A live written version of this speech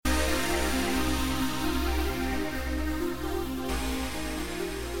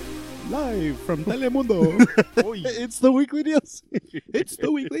Live from Telemundo. It's the weekly DLC. It's the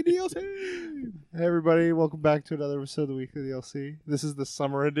weekly DLC. Hey everybody, welcome back to another episode of the weekly DLC. This is the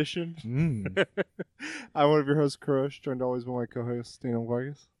summer edition. I'm one of your hosts, Kurosh, joined always by my co-hosts, Daniel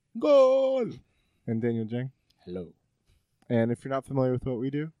Vargas. Goal! And Daniel Jang. Hello. And if you're not familiar with what we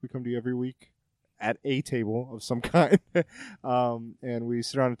do, we come to you every week at a table of some kind. And we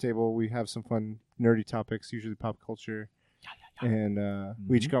sit around a table, we have some fun, nerdy topics, usually pop culture. And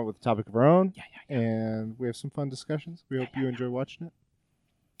we each come up with a topic of our own, and we have some fun discussions. We hope you enjoy watching it.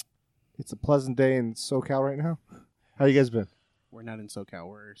 It's a pleasant day in SoCal right now. How you guys been? We're not in SoCal.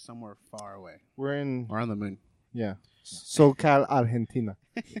 We're somewhere far away. We're on the moon. Yeah. SoCal, Argentina.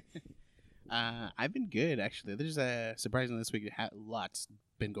 I've been good, actually. There's surprisingly this week, lots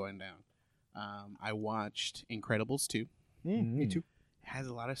been going down. I watched Incredibles 2. Me too. It has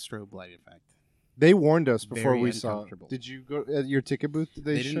a lot of strobe light effect. They warned us before Very we saw it. Did you go at your ticket booth?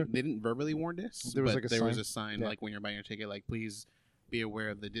 They didn't verbally warn us. There was was a sign like when you're buying your ticket, like please be aware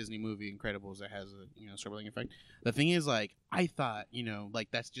of the Disney movie Incredibles that has a strobe light effect. The thing is, like I thought, like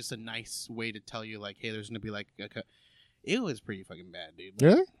that's just a nice way to tell you, like, hey, there's gonna be like it was pretty fucking bad, dude.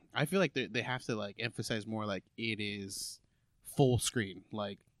 Like, really? I feel like they have to like emphasize more, like it is full screen.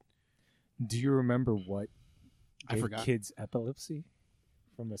 Like, do you remember what I forgot kids epilepsy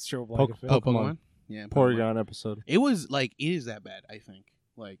from a strobe light effect? Pokemon. Yeah, Porygon episode. It was like it is that bad. I think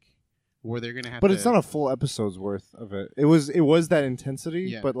like where they're gonna have. But it's not a full episode's worth of it. It was that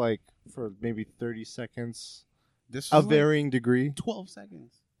intensity, but like for maybe 30 seconds, a varying degree. 12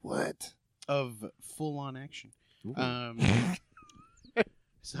 seconds. What? Of full on action.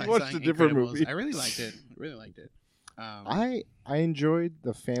 So I watched a different movie. I really liked it. I enjoyed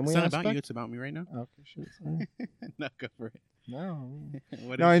the family. It's not aspect. about you. It's about me right now. Okay, shit. Sorry. No, go for it. No,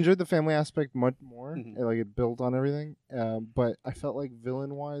 I enjoyed the family aspect much more. Like it built on everything. But I felt like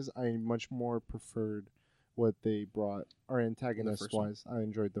villain-wise, I much more preferred what they brought. Or antagonist-wise, I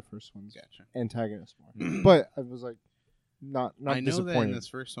enjoyed the first one's antagonist more. But I was like, not I know disappointed. that in this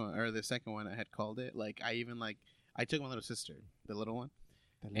first one or the second one, I had called it. Like I even I took my little sister, the little one,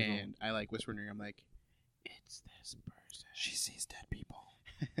 and I like whispered in her ear. I'm like, it's this person. She sees dead people.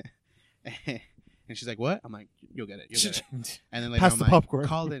 And she's like, what? I'm like, you'll get it. And then later Pass I'm the like, popcorn.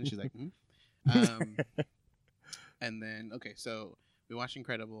 called it, and she's like, And then, okay, so we watched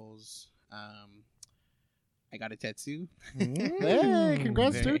Incredibles. I got a tattoo. Hey,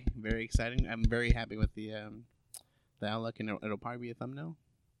 congrats, dude. Very exciting. I'm very happy with the outlook, and it'll probably be a thumbnail.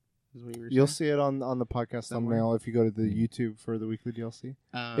 Is what you were saying? You'll see it on the podcast thumbnail if you go to the YouTube for the weekly DLC.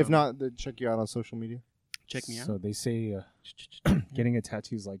 If not, then check you out on social media. Check me out. So they say getting a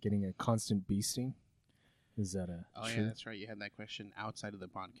tattoo is like getting a constant bee sting. Is that a yeah, that's right. You had that question outside of the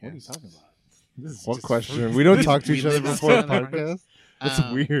podcast. What are you talking about? What question? We don't talk to each other before the podcast.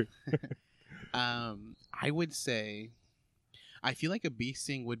 That's weird. I would say I feel like a bee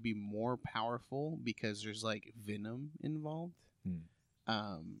sting would be more powerful because there's like venom involved.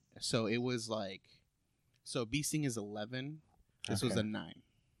 So it was like, bee sting is 11. This was a 9.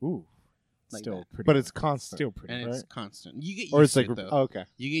 Ooh. Like still that. pretty. But it's constant. Still pretty. And right? it's constant. You get used or it's to like it, though. Okay.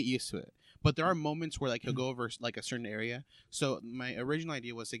 You get used to it. But there are moments where like he'll go over like a certain area. So my original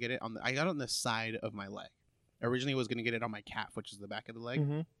idea was to get it I got it on the side of my leg. Originally I was gonna get it on my calf, which is the back of the leg.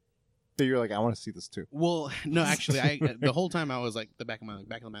 Mm-hmm. But you're like, I want to see this too. Well, no, actually, the whole time I was like the back of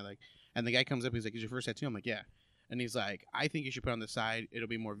my leg, and the guy comes up, he's like, "Is your first tattoo?" I'm like, "Yeah," and he's like, "I think you should put it on the side. It'll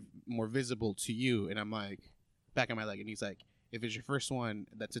be more visible to you." And I'm like, "Back of my leg," and he's like, "If it's your first one,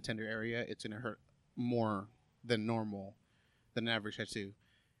 that's a tender area. It's gonna hurt more than an average tattoo."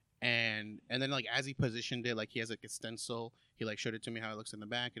 And then like as he positioned it, like he has like a stencil. He like showed it to me how it looks in the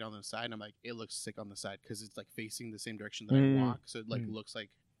back and on the side. And I'm like, it looks sick on the side because it's like facing the same direction that I walk, so it like looks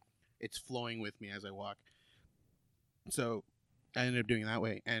like it's flowing with me as I walk. So I ended up doing it that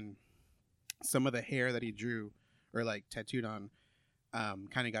way. And some of the hair that he drew or like tattooed on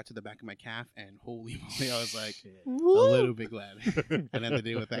kind of got to the back of my calf, and holy moly, I was like a little bit glad I had to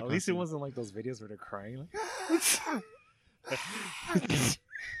deal with that. At least it wasn't like those videos where they're crying. Like,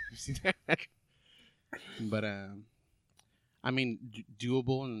 you see that? But I mean,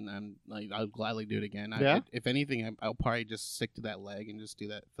 doable, and like I'll gladly do it again. If anything, I'll probably just stick to that leg and just do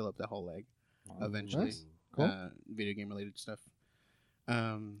that, fill up the whole leg eventually. Nice. Cool. Video game related stuff.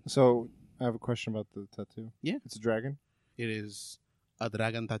 So I have a question about the tattoo. Yeah, it's a dragon. It is a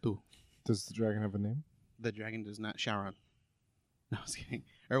dragon tattoo. Does the dragon have a name? The dragon does not. Sharon. No, I was kidding.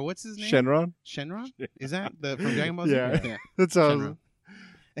 Or what's his name? Shenron? Shenron? Is that from Dragon Ball Z? Yeah. That's how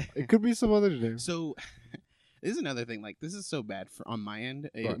it could be some other name. So this is another thing. Like, this is so bad on my end.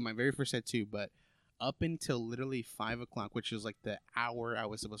 My very first tattoo, but up until literally 5 o'clock, which is like the hour I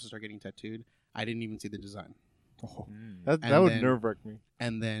was supposed to start getting tattooed, I didn't even see the design. Oh, Mm. that would then- nerve wreck me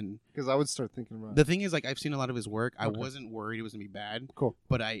And then because I would start thinking about the thing is, like, I've seen a lot of his work. I Okay. wasn't worried it was gonna be bad. Cool.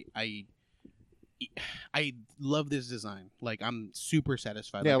 But I love this design. Like, I'm super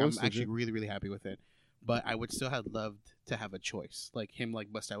satisfied. Yeah, it Like, looks I'm actually legit. really, really happy with it. But I would still have loved to have a choice, like him,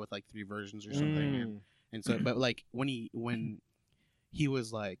 like bust out with like 3 versions or something. And so, but like when he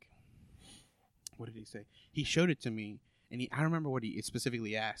was like, what did he say? He showed it to me, and I don't remember what he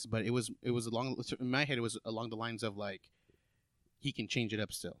specifically asked, but it was along, in my head, it was along the lines of like, he can change it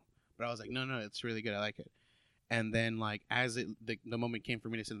up still. But I was like, no, it's really good. I like it. And then like as the moment came for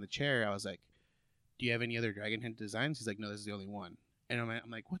me to sit in the chair, I was like, do you have any other dragon head designs? He's like, no, this is the only one. And I'm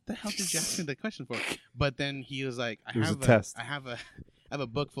like, what the hell did you ask me the question for? But then he was like, I have a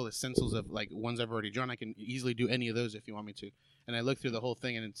book full of stencils of like ones I've already drawn. I can easily do any of those if you want me to. And I looked through the whole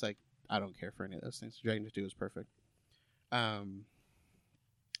thing, and it's like, I don't care for any of those things. Dragon Tattoo is perfect.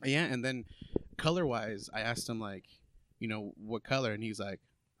 Yeah, and then color wise, I asked him like, you know, what color, and he's like,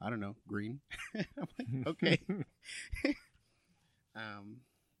 I don't know, green. I'm like, okay.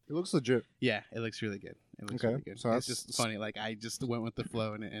 It looks legit. Yeah, it looks really good. It looks Okay, really good. so It's that's- just funny. Like, I just went with the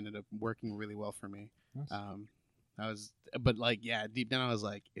flow, and it ended up working really well for me. Nice. But like, yeah, deep down, I was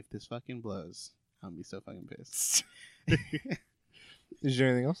like, if this fucking blows, I'm gonna be so fucking pissed. Is there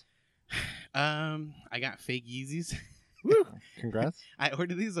anything else? I got fake Yeezys. Congrats. I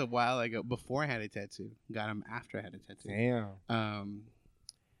ordered these a while ago before I had a tattoo. Got them after I had a tattoo. Damn.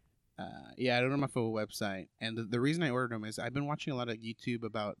 Yeah, I ordered them off of a website, and the reason I ordered them is I've been watching a lot of YouTube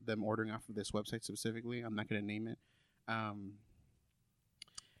about them ordering off of this website specifically. I'm not going to name it.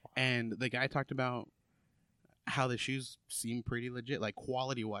 And the guy talked about how the shoes seem pretty legit, like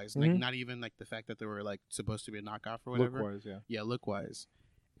quality wise, like Mhm. not even like the fact that they were like supposed to be a knockoff or whatever. Look-wise, yeah. Yeah, look wise.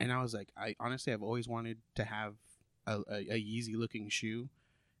 And I was like, I've always wanted to have a Yeezy looking shoe,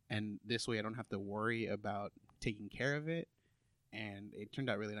 and this way I don't have to worry about taking care of it. And it turned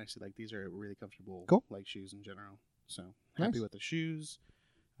out really nicely. Like, these are really comfortable, Cool. like shoes in general. So happy Nice. with the shoes.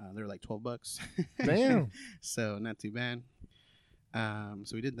 They're like $12. Damn. So not too bad.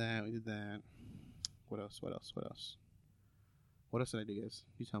 So we did that. What else? What else did I do, guys?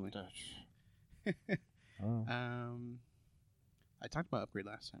 You tell me. Oh. I talked about upgrade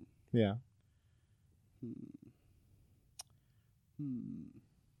last time. Yeah.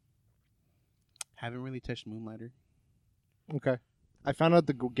 Haven't really touched Moonlighter. Okay. I found out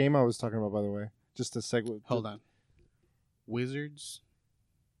the game I was talking about, by the way. Just to segue. Hold on. Wizards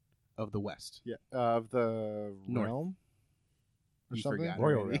of the West. Yeah. Of the North. realm? Or You something? forgot.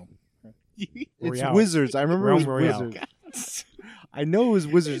 Royal already. Realm. It's Royale. Wizards. I remember Realm it was Royale. Wizards. I know it was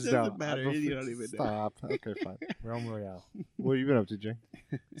Wizards It doesn't now. matter. I You don't even know. Stop. Okay, fine. Realm Royale. What have you been up to, Jay?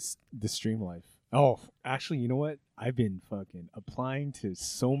 The stream life. Oh, actually, you know what? I've been fucking applying to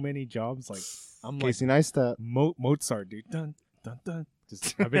so many jobs. Like, I'm Casey Neistat. like Mozart, dude. Dun dun dun.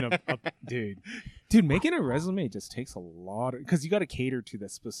 Just I've been dude. Making a resume just takes a lot because you got to cater to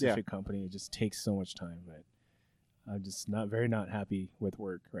that specific company. It just takes so much time. But I'm just not happy with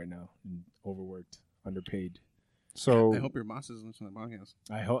work right now. And overworked, underpaid. So I hope your boss is listening to the podcast.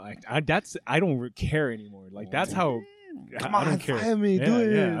 I hope I don't care anymore. Like, that's how. Come I don't on, care. fire me, Yeah, do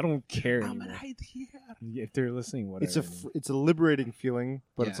it. yeah, I don't care I'm anymore. an idea. If they're listening, whatever. it's a liberating feeling,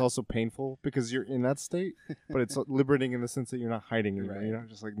 but it's Yeah. also painful because you're in that state. But it's liberating in the sense that you're not hiding anymore. Right. You're not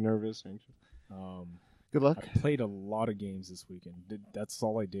just like nervous or anxious. Um, Good luck. I played a lot of games this weekend. That's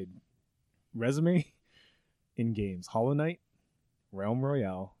all I did. Resume in games: Hollow Knight, Realm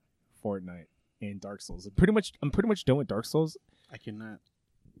Royale, Fortnite, and Dark Souls. I'm pretty much done with Dark Souls. I cannot.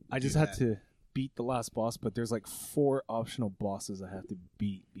 I just had to beat the last boss, but there's like 4 optional bosses I have to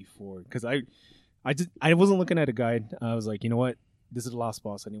beat before. Because I wasn't looking at a guide. I was like, you know what, this is the last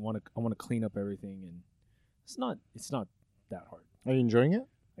boss. I want to clean up everything, and it's not that hard. Are you enjoying it?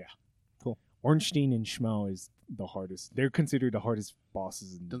 Ornstein and Schmau is the hardest. They're considered the hardest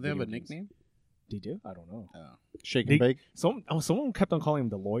bosses. In Don't they have a video games. nickname? They do? I don't know. Oh. Shake They- and bake. Someone kept on calling him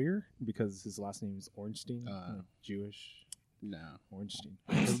the lawyer because his last name is Ornstein. Oh. Jewish. No. Ornstein.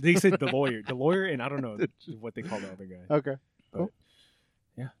 They said the lawyer, and I don't know what they call the other guy. Okay. Cool.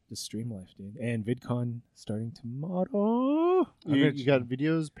 Yeah, the stream life, dude. And VidCon starting tomorrow. You got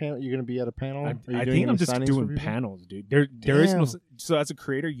videos? Panel? You're gonna be at a panel? I Are you doing think I'm any just signings for doing people? panels, dude. There is no. Damn. So as a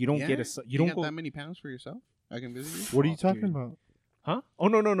creator, you don't get you don't got go. that many pounds for yourself? I can visit you. What are you Fuck, talking dude. about? Huh? Oh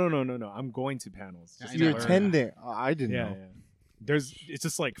no. I'm going to panels. I Just know. You're Learn. attending. I didn't Yeah, know. yeah. It's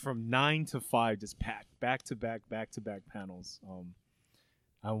just like from 9 to 5, just packed back to back panels.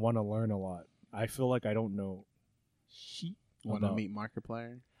 I want to learn a lot. I feel like I don't know shit Want to about- meet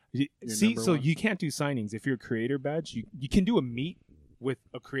Markiplier? See, number so one? you can't do signings. If you're a creator badge, you can do a meet with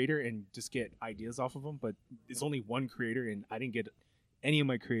a creator and just get ideas off of them, but it's only one creator, and I didn't get any of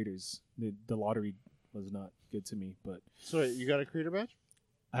my creators. The lottery was not good to me, but So wait, you got a creator badge?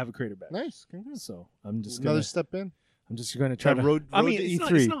 I have a creator badge. Nice, congrats. So I'm just Another gonna, step in. I'm just gonna try to road I mean, to it's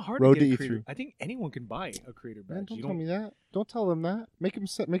E3. not hard Road to get to a creator. E3. I think anyone can buy a creator badge. Man, don't You tell me that. Don't tell them that. Make it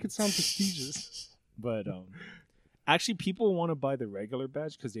sound prestigious. But actually, people want to buy the regular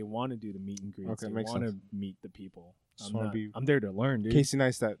badge because they want to do the meet and greets. Okay, they makes want to sense. meet the people. Just wanna be I'm there to learn, dude. Casey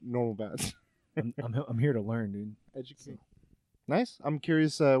Neistat, normal badge. I'm here to learn, dude. Educate. Nice. I'm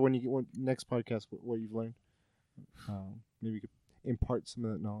curious when you get next podcast what you've learned. Maybe you could impart some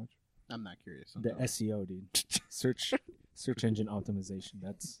of that knowledge. I'm not curious. The SEO, dude. Search engine optimization.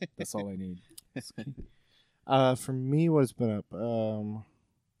 That's all I need. For me, what's been up?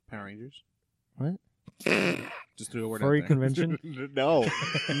 Power Rangers. What? Just threw a word Furry out there. convention. No,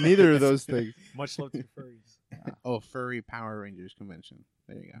 neither of those things. Much love to furries. Oh, Furry Power Rangers convention.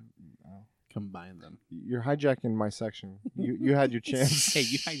 There you go. Oh. Combine them. You're hijacking my section. You had your chance. Hey,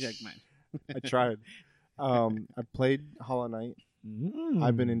 you hijacked mine. I tried. I played Hollow Knight.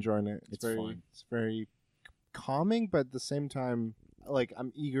 I've been enjoying it. It's fun. It's very calming, but at the same time, like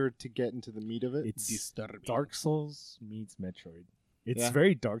I'm eager to get into the meat of it. It's Disturbing. Dark Souls meets Metroid. It's Yeah.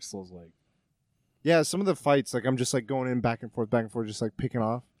 very Dark Souls like. Yeah, some of the fights, like I'm just like going in back and forth, just like picking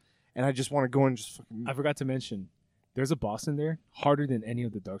off, and I just want to go and just fucking. I forgot to mention, there's a boss in there harder than any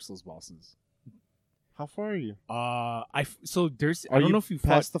of the Dark Souls bosses. How far are you? So there's. Are I don't you know if you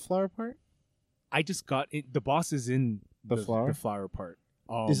past fought. the flower part. I just got it. The boss is in The flower? The flower part.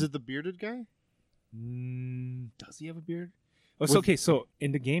 Is it the bearded guy? Does he have a beard? Oh, it's okay. So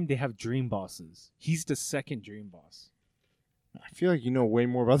in the game, they have dream bosses. He's the second dream boss. I feel like you know way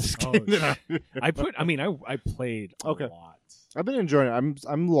more about this Oh, game than I do. I played a Okay. lot. I've been enjoying it.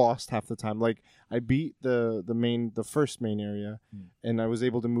 I'm lost half the time. Like I beat the first main area, and I was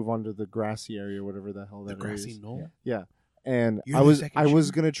able to move on to the grassy area, whatever the hell The that area grassy is. knoll. Yeah, and You're I the was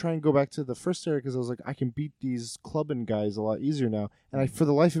second gonna try and go back to the first area because I was like, I can beat these clubbing guys a lot easier now, and I for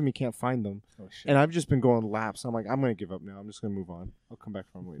the life of me can't find them. Oh shit! And I've just been going laps. I'm like, I'm gonna give up now. I'm just gonna move on. I'll come back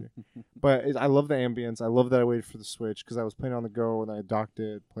for them later. But I love the ambience. I love that I waited for the Switch because I was playing on the go and I docked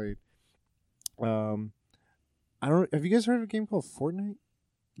it, played. I don't. Have you guys heard of a game called Fortnite?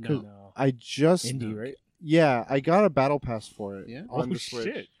 No. I just Indie, right? Yeah, I got a battle pass for it. Yeah? on Oh the Switch.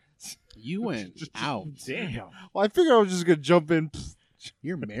 shit! You went out. Damn. Well, I figured I was just gonna jump in.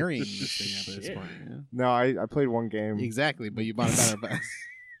 You're marrying this thing at this Shit. point. Yeah? No, I played one game. Exactly, but you bought a battle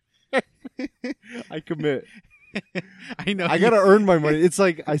pass. I commit. I know. I gotta earn my money. It's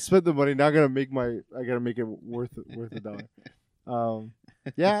like I spent the money. Now I gotta make it worth a dollar.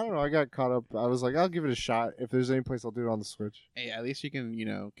 Yeah, I don't know. I got caught up. I was like, I'll give it a shot. If there's any place, I'll do it on the Switch. Hey, at least you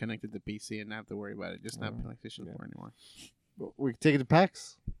can, connect it to PC and not have to worry about it. Just not PlayStation 4 anymore. But we can take it to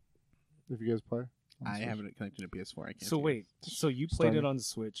PAX if you guys play. I haven't connected to PS4. I can't. So see wait, so you played Starting. it on the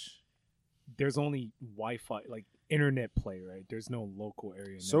Switch? There's only Wi-Fi, like internet play, right? There's no local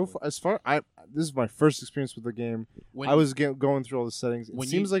area. So far, this is my first experience with the game. When, I was going through all the settings. It when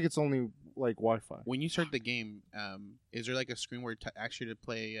seems like it's only like Wi-Fi. when you start the game, is there like a screen where actually to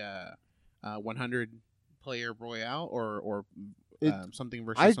play 100 player royale or something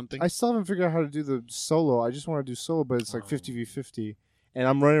versus something? I still haven't figured out how to do the solo. I just want to do solo, but it's like Oh. 50v50. And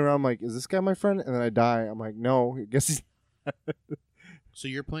I'm running around like, is this guy my friend? And then I die. I'm like, no, I guess he's. So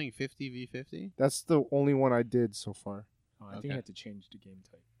you're playing 50v50? That's the only one I did so far. I think Okay. you have to change the game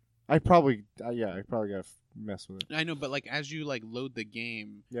type. I probably gotta mess with it. I know, but like as you like load the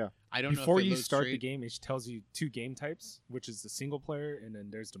game, Yeah. I don't know Before if it you loads start the straight. game, it tells you two game types, which is the single player and then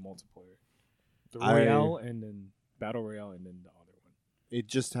there's the multiplayer. The I- Royale and then Battle Royale and then the other one. It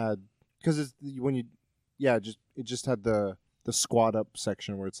just had because it's when you it just had the squad up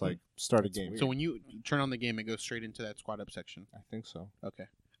section where it's like start a That's game. weird. So when you turn on the game, it goes straight into that squad up section. I think so. Okay,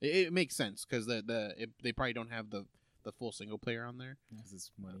 it makes sense because they probably don't have the full single player on there. Because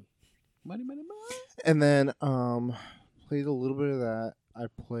it's money. Money. And then played a little bit of that. I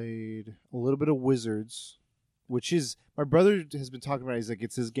played a little bit of Wizards, which is my brother has been talking about. He's like,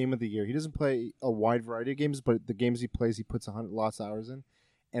 it's his game of the year. He doesn't play a wide variety of games, but the games he plays, he puts lots of hours in.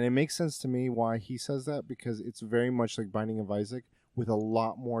 And it makes sense to me why he says that because it's very much like Binding of Isaac with a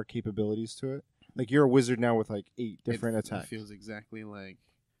lot more capabilities to it. Like you're a wizard now with like 8 different attacks. It feels exactly like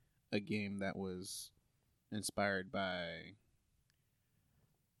a game that was inspired by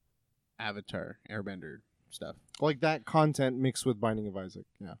Avatar, Airbender stuff. Like that content mixed with Binding of Isaac.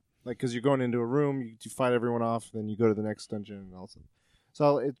 Yeah. Like because you're going into a room, you fight everyone off, then you go to the next dungeon and all that.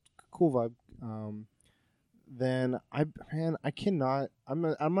 So it's cool vibe. then I cannot. I'm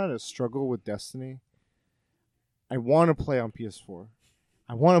at a struggle with Destiny. I want to play on PS4.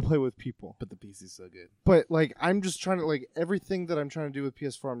 I want to play with people. But the PC's so good. But like I'm just trying to like everything that I'm trying to do with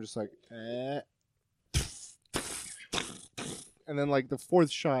PS4. I'm just like, and then like the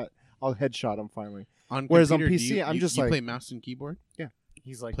fourth shot, I'll headshot him finally. Whereas computer, on PC, I'm just you like play mouse and keyboard. Yeah.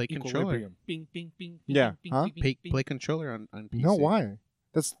 He's like play controller. Bing, bing, bing. Yeah. Bing, Huh? bing, bing, bing. Play controller on PC. No, why?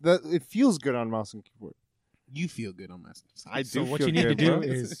 That it feels good on mouse and keyboard. You feel good on mouse. I do. So what feel you need to good, do bro.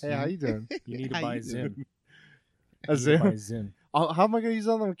 is hey, how you doing? you need to How buy you Zim. doing? A You need to buy Zim? Zim. How am I gonna use it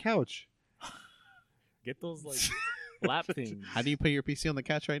on the couch? Get those like lap things. How do you put your PC on the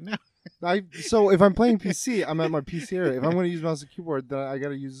couch right now? So if I'm playing PC, I'm at my PC area. If I'm gonna use mouse and keyboard, then I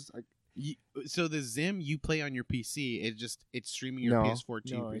gotta use. So the Zim you play on your PC, it's streaming your No. PS4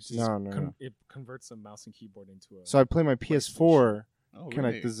 to No, your it's PC. just No. it converts a mouse and keyboard into a. So I play my PS4, Oh,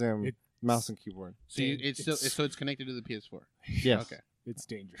 connect really? the Zim, It- mouse and keyboard. So it's connected to the PS4. Yes. Okay. It's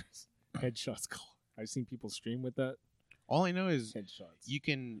dangerous. Headshots. I've seen people stream with that. All I know is Headshots. you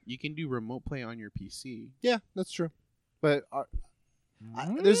can do remote play on your PC. Yeah, that's true. But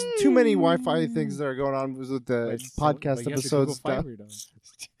there's too many Wi-Fi things that are going on with the podcast episodes stuff.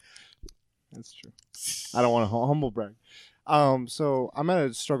 That's true. I don't want to humble brag. So I'm at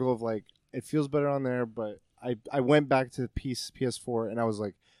a struggle of like it feels better on there, but I went back to PS4 and I was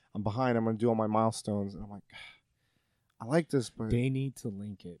like, I'm behind. I'm gonna do all my milestones, and I'm like, I like this, but They need to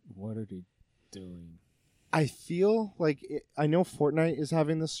link it. What are they doing? I feel like I know Fortnite is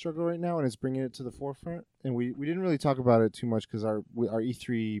having this struggle right now, and it's bringing it to the forefront. And we didn't really talk about it too much because our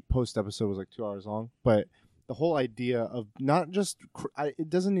E3 post episode was like 2 hours long. But the whole idea of not just it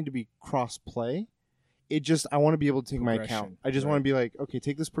doesn't need to be cross play. It just I want to be able to take my account. I just want to be like, okay,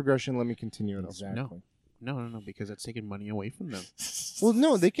 take this progression, let me continue it. Exactly. No, because that's taking money away from them. Well,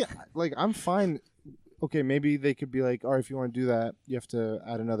 no, they can like I'm fine. Okay, maybe they could be like, all right, if you want to do that, you have to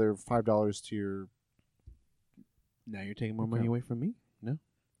add another $5 to your. Now you're taking more money away from me. No.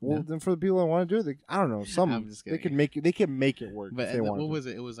 Well, No. then for the people that want to do it, I don't know. I'm just They kidding. could make it. They could make it work. But if they what wanted was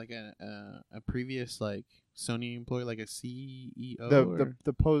it? It was like a previous like Sony employee, like a CEO. the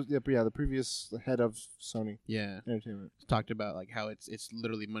the previous head of Sony yeah Entertainment. talked about like how it's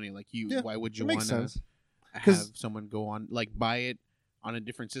literally money. Like Yeah, why would you it want makes to sense. have 'Cause- someone go on like buy it on a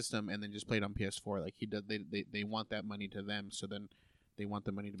different system and then just play it on PS4? Like he does. They want that money to them, so then they want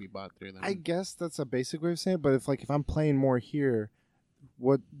the money to be bought through them. I guess that's a basic way of saying it. But if I'm playing more here,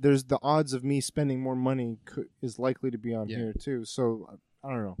 there's the odds of me spending more money is likely to be on Yeah. here too. So I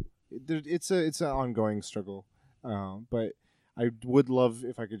don't know. It's an ongoing struggle. But I would love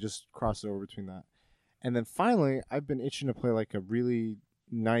if I could just cross it over between that. And then finally, I've been itching to play like a really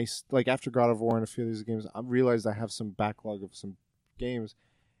nice, like after God of War and a few of these games, I realized I have some backlog of some games,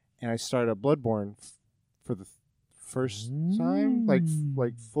 and I started a Bloodborne for the first time,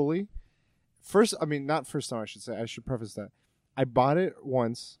 like fully. Not first time. I should say. I should preface that. I bought it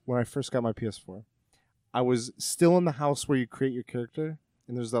once when I first got my PS4. I was still in the house where you create your character,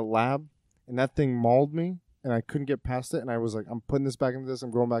 and there's that lab, and that thing mauled me, and I couldn't get past it, and I was like, I'm putting this back into this.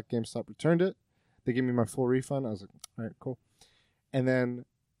 I'm going back to GameStop. Returned it. They gave me my full refund. I was like, all right, cool. And then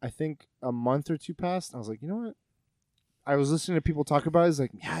I think a month or two passed. I was like, you know what? I was listening to people talk about it. It's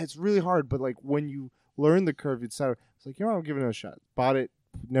like, yeah, it's really hard, but like when you learn the curve, it's like, you know what? I'm giving it a shot. Bought it,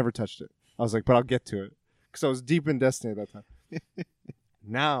 never touched it. I was like, but I'll get to it because I was deep in Destiny at that time.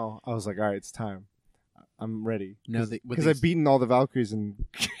 Now I was like, all right, it's time. I'm ready. No, Because I've beaten all the Valkyries and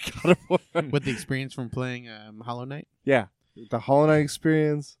God of War. with the experience from playing Hollow Knight. Yeah, the Hollow Knight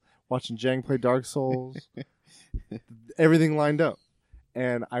experience, watching Jang play Dark Souls, everything lined up,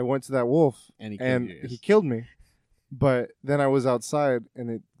 and I went to that wolf, And he killed me. But then I was outside, and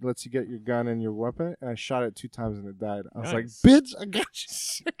it lets you get your gun and your weapon, and I shot it 2 times, and it died. I was like, Nice. "Bitch, I got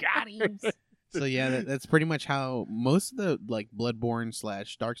you." Got him. So yeah, that's pretty much how most of the like Bloodborne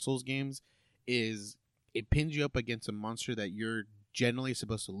 / Dark Souls games is. It pins you up against a monster that you're generally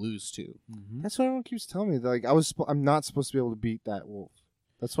supposed to lose to. That's what everyone keeps telling me. Like I'm not supposed to be able to beat that wolf.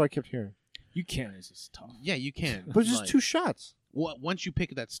 That's what I kept hearing. You can. It's just tough. Yeah, you can. But it's just Like, 2 shots. Well, once you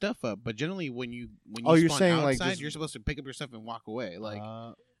pick that stuff up, but generally when you Oh, you're spawn saying, like, outside, just- you're supposed to pick up your stuff and walk away. Like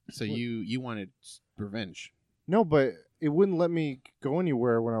so, you wanted revenge. No, but it wouldn't let me go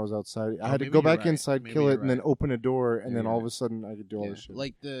anywhere when I was outside. I Oh, had to maybe go you're back right. inside, Maybe kill you're it, and then right. open a door, and Maybe then you're all of right. a sudden I could do all Yeah. this shit.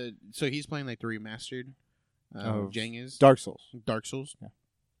 Like so he's playing like the remastered. Of Jang is Dark Souls. Dark Souls. Yeah.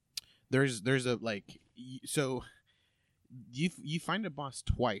 There's a like so you find a boss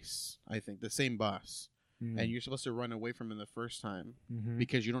twice. I think the same boss, and you're supposed to run away from him the first time Mm-hmm.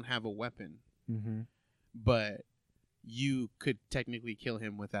 because you don't have a weapon. Mm-hmm. But you could technically kill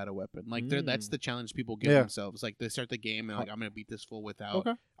him without a weapon. Like that's the challenge people give Yeah. themselves. Like they start the game and like I'm gonna beat this fool without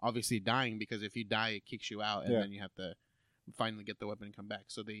obviously dying, because if you die it kicks you out and then you have to finally get the weapon and come back.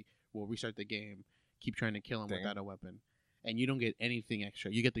 So they will restart the game, keep trying to kill him without a weapon, and you don't get anything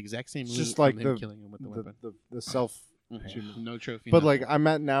extra. You get the exact same loot just from like him killing him with the weapon. The self. No trophy. But nothing. like I'm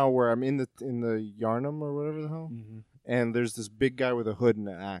at now where I'm in the Yarnum or whatever the hell, and there's this big guy with a hood and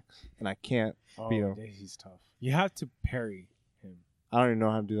an axe, and I can't beat him. He's tough. You have to parry him. I don't even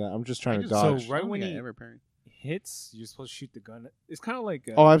know how to do that. I'm just trying to So dodge. right when I he ever parried. hits, you're supposed to shoot the gun. It's kind of like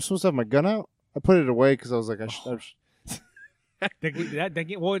Oh, I'm supposed to have my gun out. I put it away because I was like, that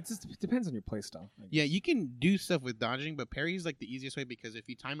game. Well, it just depends on your play style. Yeah, you can do stuff with dodging, but parry's like the easiest way, because if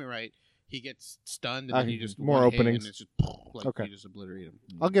you time it right, he gets stunned and then you just more one hit openings. and it's just like you just obliterate him.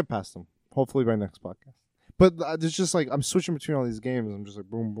 I'll get past them. Hopefully by next podcast. But there's just like I'm switching between all these games. I'm just like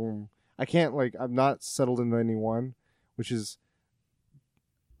boom, boom. I can't I'm not settled into any one, which is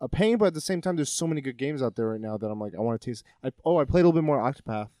a pain. But at the same time, there's so many good games out there right now that I'm like I want to taste. I played a little bit more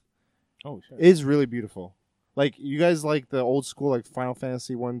Octopath. Oh, sure. It is really beautiful. Like you guys like the old school like Final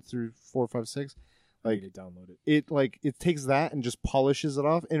Fantasy 1 through 4, 5, 6. Like I need to download it. It takes that and just polishes it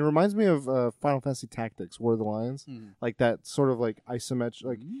off. And it reminds me of Final Fantasy Tactics, War of the Lions. Like that sort of like isometric.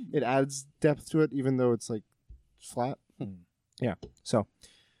 Like it adds depth to it, even though it's like flat. Yeah. So,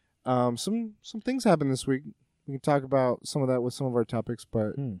 some things happened this week. We can talk about some of that with some of our topics.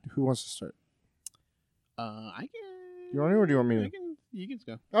 But who wants to start? I can. You want to, or do you want me to? You can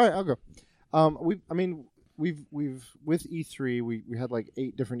go. All right, I'll go. We've with E3 we had like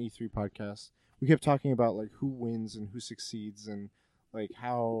 8 different E3 podcasts. We kept talking about like who wins and who succeeds, and like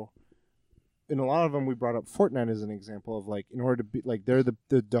how in a lot of them we brought up Fortnite as an example of like in order to be like they're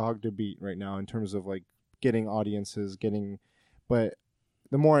the dog to beat right now in terms of like getting audiences, but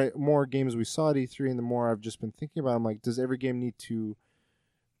the more games we saw at E3 and the more I've just been thinking about, I'm like, does every game need to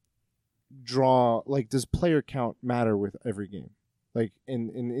draw, like, does player count matter with every game? Like in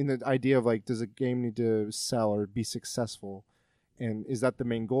the idea of like, does a game need to sell or be successful? And is that the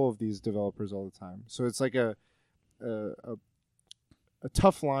main goal of these developers all the time? So it's like a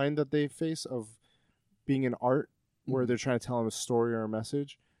tough line that they face of being an art where they're trying to tell them a story or a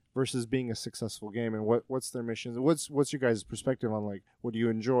message versus being a successful game. And what's their mission? What's your guys' perspective on like what do you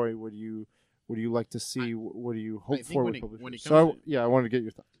enjoy? What do you like to see? What do you hope for with publishers? I wanted to get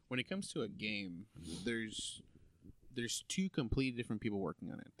your thoughts. When it comes to a game, there's 2 completely different people working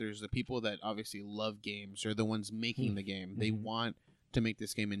on it. There's the people that obviously love games, or the ones making the game. They want to make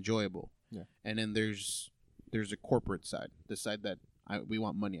this game enjoyable. Yeah. And then there's a corporate side, the side that we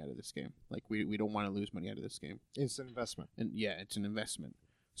want money out of this game. Like we don't want to lose money out of this game. It's an investment. And yeah, it's an investment.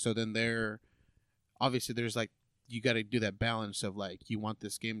 So then there's like, you got to do that balance of like, you want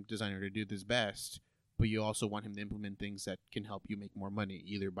this game designer to do this best, but you also want him to implement things that can help you make more money,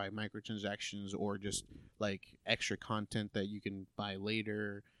 either by microtransactions or just like extra content that you can buy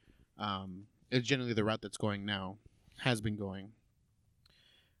later. It's generally the route that's going now, has been going.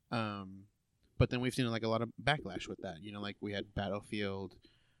 But then we've seen like a lot of backlash with that. You know, like we had Battlefront,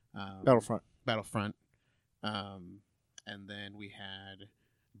 and then we had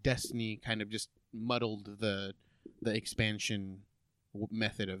Destiny. Kind of just muddled the expansion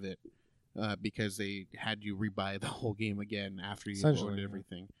method of it. Because they had you rebuy the whole game again after you loaded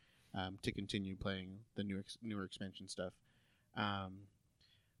everything, to continue playing the newer expansion stuff.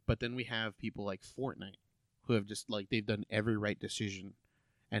 But then we have people like Fortnite who have just like, they've done every right decision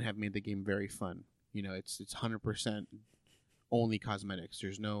and have made the game very fun. You know, it's 100% only cosmetics.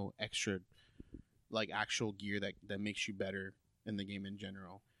 There's no extra like actual gear that makes you better in the game in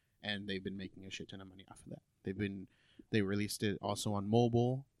general. And they've been making a shit ton of money off of that. They released it also on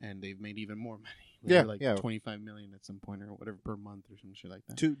mobile, and they've made even more money. 25 million at some point or whatever per month or some shit like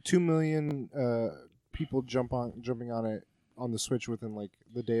that. 2 million people jumping on it on the Switch within like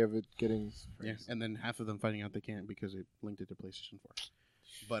the day of it getting. Yeah, and then half of them finding out they can't because it linked it to PlayStation 4.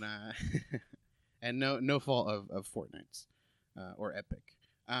 But and no fault of Fortnite's or Epic.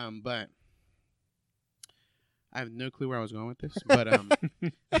 But I have no clue where I was going with this. But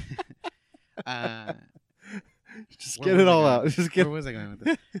just get it all out. Where was I going with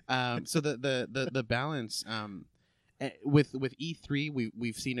this? So the balance with E3,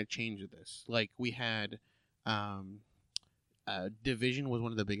 we've seen a change of this. Like we had Division was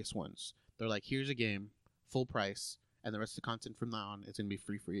one of the biggest ones. They're like, here's a game, full price, and the rest of the content from now on is going to be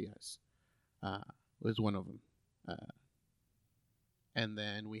free for you guys. Was one of them. And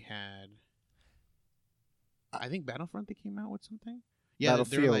then we had, I think Battlefront, they came out with something. Yeah,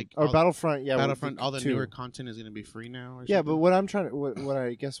 Battlefield. like, Battlefront. Yeah, Battlefront. All the newer content is going to be free now. Yeah, but what I was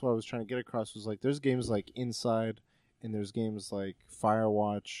trying to get across was like, there's games like Inside and there's games like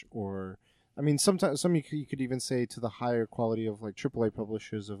Firewatch, or I mean, sometimes you could even say to the higher quality of like AAA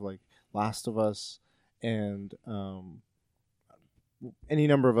publishers of like Last of Us and any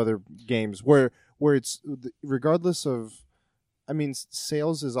number of other games where it's regardless of, I mean,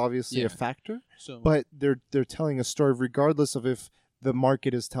 sales is obviously a factor, but they're telling a story regardless of if the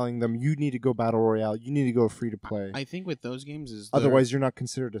market is telling them you need to go battle royale, you need to go free to play. I think with those games is otherwise you're not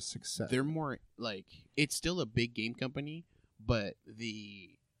considered a success. They're more like, it's still a big game company, but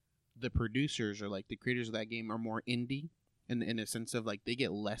the producers or like the creators of that game are more indie in a sense of like they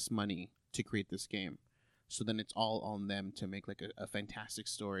get less money to create this game, so then it's all on them to make like a fantastic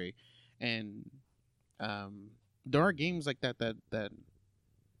story. And there are games like that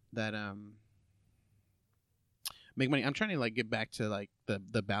make money. I'm trying to like get back to like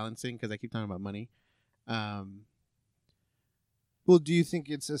the balancing because I keep talking about money. Well, do you think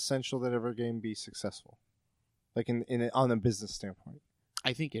it's essential that every game be successful, like on a business standpoint?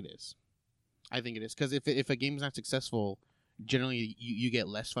 I think it is. Because if a game's not successful, generally you get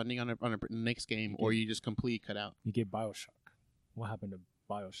less funding on a next game, or you just completely cut out. You get BioShock. What happened to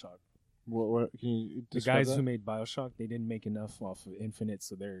BioShock? What can you the guys who made BioShock, they didn't make enough off of Infinite,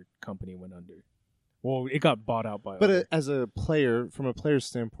 so their company went under. Well, it got bought out by. But as a player, from a player's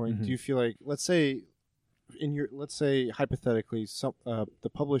standpoint, do you feel like, let's say hypothetically, the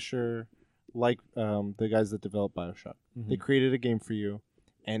publisher, like the guys that developed BioShock, they created a game for you,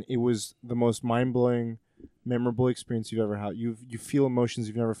 and it was the most mind-blowing, memorable experience you've ever had. You feel emotions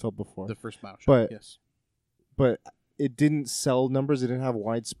you've never felt before. The first BioShock, yes. But it didn't sell numbers. It didn't have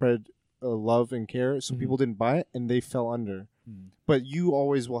widespread love and care, so people didn't buy it, and they fell under. But you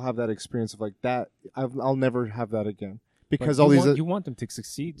always will have that experience of like that. I'll never have that again because you want them to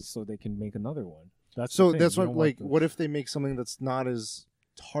succeed so they can make another one. That's what like. What if they make something that's not as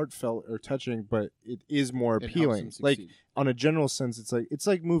heartfelt or touching, but it is more appealing? Like on a general sense, it's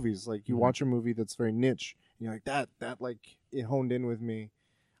like movies. Like you watch a movie that's very niche, and you're like that like it honed in with me.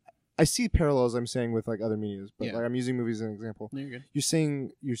 I see parallels. I'm saying with like other medias, but like I'm using movies as an example. No, you're good. You're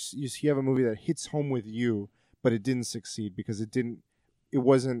saying you have a movie that hits home with you, but it didn't succeed because it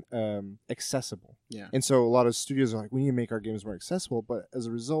wasn't accessible. Yeah. And so a lot of studios are like, we need to make our games more accessible, but as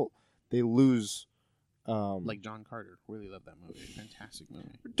a result, they lose. Like John Carter, really love that movie. Fantastic movie.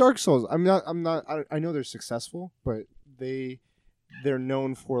 Dark Souls. I know they're successful, but they're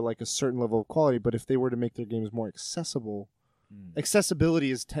known for like a certain level of quality. But if they were to make their games more accessible,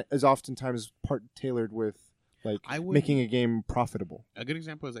 accessibility is oftentimes part tailored with like making a game profitable. A good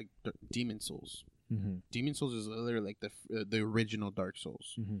example is like Demon Souls. Demon Souls is literally like the original Dark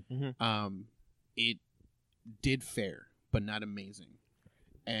Souls. It did fare, but not amazing.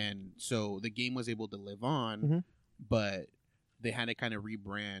 And so the game was able to live on, but they had to kind of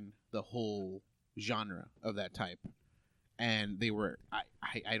rebrand the whole genre of that type. And they were,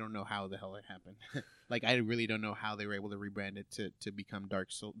 I don't know how the hell it happened. Like, I really don't know how they were able to rebrand it to become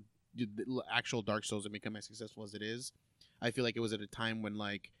Dark Souls, actual Dark Souls, and become as successful as it is. I feel like it was at a time when,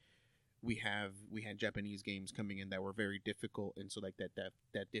 like, we had Japanese games coming in that were very difficult. And so, like,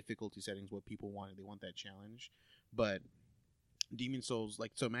 that difficulty setting is what people wanted. They want that challenge. But Demon Souls,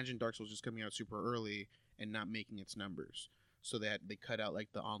 like, so imagine Dark Souls just coming out super early and not making its numbers. So they cut out like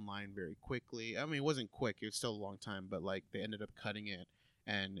the online very quickly. I mean, it wasn't quick; it was still a long time. But like they ended up cutting it,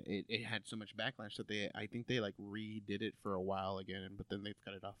 and it had so much backlash that I think they like redid it for a while again, but then they've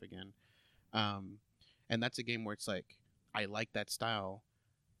cut it off again. And that's a game where it's like I like that style,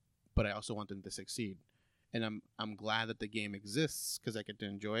 but I also want them to succeed, and I'm glad that the game exists because I get to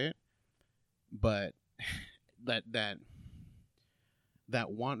enjoy it. But that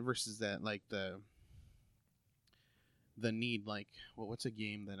want versus that, like the need, like, well, what's a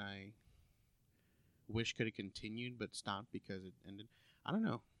game that I wish could have continued but stopped because it ended? I don't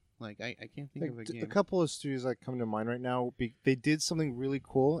know. Like, I can't think of a game. A couple of studios that come to mind right now, they did something really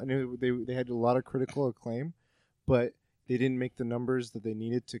cool, and they had a lot of critical acclaim, but they didn't make the numbers that they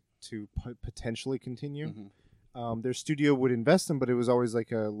needed to potentially continue. Their studio would invest them, but it was always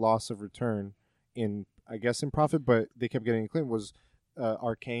like a loss of return in profit, but they kept getting acclaim. Was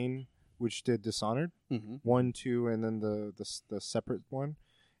Arcane, which did Dishonored 1, 2, and then the separate one,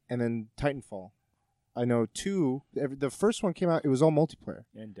 and then Titanfall. I know 2. The first one came out; it was all multiplayer.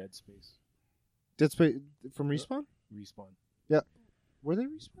 And Dead Space. Dead Space from Respawn. Respawn. Yeah, were they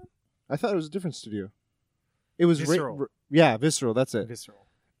Respawn? I thought it was a different studio. It was Visceral. Visceral. That's it. Visceral.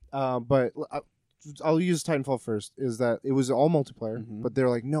 But I'll use Titanfall first. Is that it was all multiplayer, but they're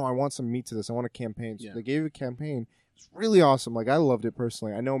like, no, I want some meat to this. I want a campaign. So they gave a campaign. It's really awesome. Like I loved it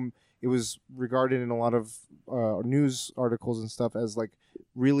personally. I know it was regarded in a lot of news articles and stuff as like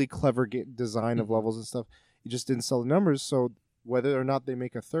really clever design of levels and stuff. It just didn't sell the numbers. So whether or not they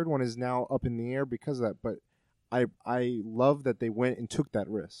make a third one is now up in the air because of that. But I love that they went and took that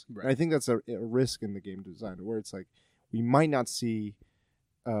risk. Right. And I think that's a risk in the game design where it's like we might not see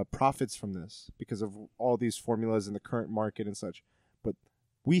profits from this because of all these formulas in the current market and such. But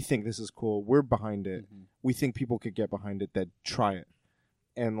we think this is cool. We're behind it. Mm-hmm. We think people could get behind it that try it.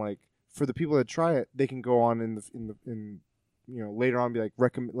 And like for the people that try it, they can go on in later on be like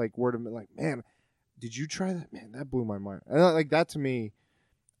recommend like word of like, man, did you try that? Man, that blew my mind. And like that to me,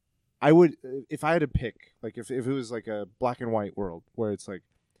 I would, if I had to pick, like if it was like a black and white world where it's like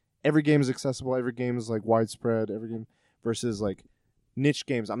every game is accessible, every game is like widespread, every game versus like niche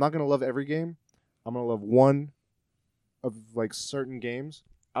games. I'm not going to love every game. I'm going to love one of like certain games.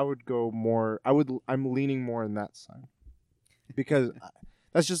 I would go more, I'm leaning more in that side because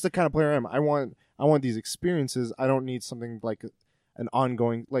that's just the kind of player I am. I want these experiences. I don't need something like an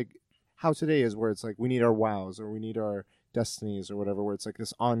ongoing, like how today is where it's like we need our WoWs or we need our Destinies or whatever, where it's like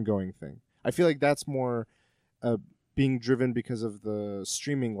this ongoing thing. I feel like that's more being driven because of the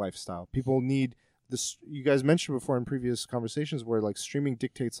streaming lifestyle. People need this. You guys mentioned before in previous conversations where like streaming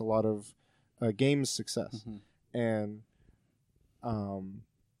dictates a lot of games success. Mm-hmm. And I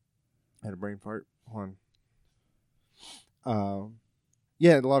had a brain fart. Hold on.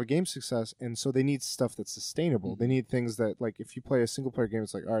 Yeah, a lot of game success, and so they need stuff that's sustainable. Mm-hmm. They need things that, like, if you play a single player game,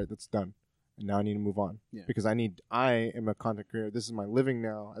 it's like, all right, that's done, and now I need to move on because I am a content creator. This is my living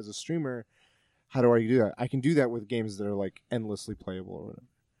now as a streamer. How do I do that? I can do that with games that are like endlessly playable or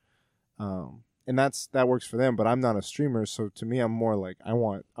whatever. And that works for them. But I'm not a streamer, so to me, I'm more like I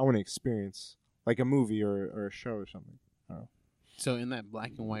want to experience like a movie or a show or something. I don't know. So in that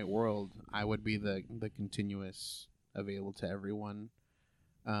black and white world, I would be the continuous, available to everyone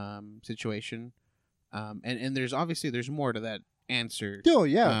situation. And there's more to that answer. Oh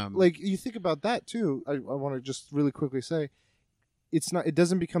yeah, like you think about that too. I want to just really quickly say, it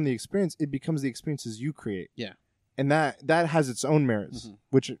doesn't become the experience. It becomes the experiences you create. Yeah. And that has its own merits, mm-hmm.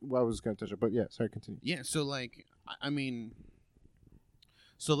 which I was going to touch on. But yeah, sorry, continue. Yeah, so like, I mean,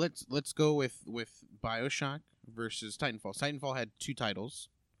 so let's go with BioShock versus Titanfall. Titanfall had 2 titles,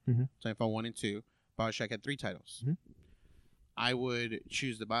 mm-hmm. Titanfall 1 and 2. BioShock had 3 titles. Mm-hmm. I would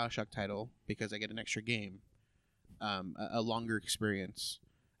choose the BioShock title because I get an extra game, a longer experience,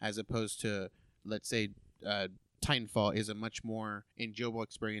 as opposed to, let's say, Titanfall is a much more enjoyable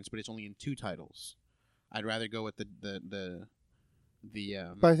experience, but it's only in 2 titles. I'd rather go with the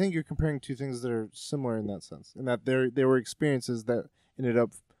But I think you're comparing 2 things that are similar in that sense, in that there were experiences that ended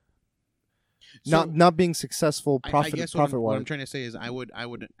up not being successful I guess what profit-wise. What I'm trying to say is I would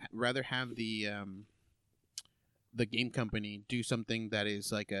rather have the game company do something that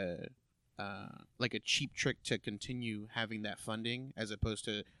is like a cheap trick to continue having that funding, as opposed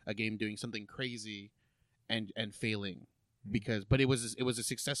to a game doing something crazy and failing, but it was a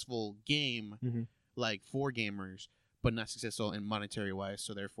successful game, mm-hmm. like for gamers, but not successful in monetary wise,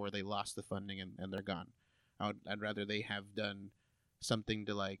 so therefore they lost the funding and they're gone. I'd rather they have done something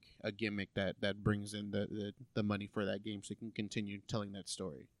to like a gimmick that brings in the money for that game, so you can continue telling that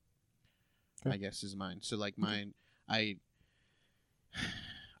story. Okay. I guess is mine. So like mine, I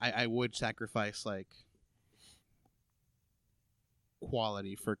would sacrifice like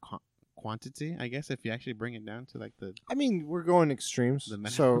quality for quantity, I guess, if you actually bring it down to like the. I mean, we're going extremes,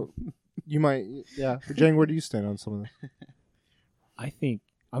 so you might, yeah. Jang, where do you stand on some of this? I think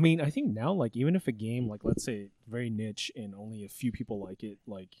now, like, even if a game, like, let's say very niche and only a few people like it,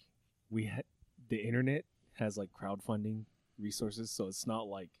 like, the internet has like crowdfunding resources, so it's not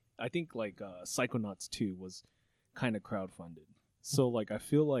like, I think like Psychonauts 2 was kind of crowdfunded, so like I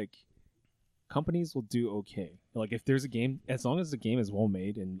feel like companies will do okay. Like if there's a game, as long as the game is well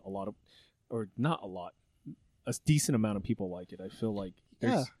made and a decent amount of people like it, I feel like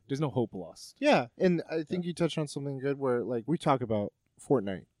there's no hope lost. Yeah, and I think you touched on something good where like we talk about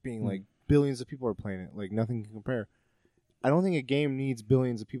Fortnite being like billions of people are playing it, like nothing can compare. I don't think a game needs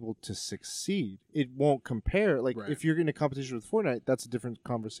billions of people to succeed. It won't compare. Like if you're in a competition with Fortnite, that's a different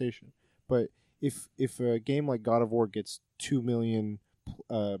conversation. But if a game like God of War gets 2 million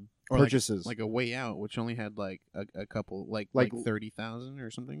purchases, like a Way Out, which only had like a couple, like 30,000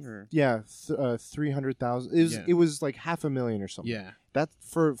 or something, or 300,000. It was like 500,000 or something. Yeah, that's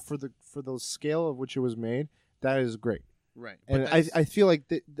for those scale of which it was made. That is great. Right, and I feel like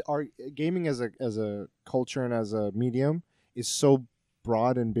our gaming as a culture and as a medium is so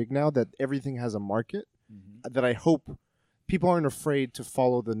broad and big now that everything has a market. Mm-hmm. That I hope people aren't afraid to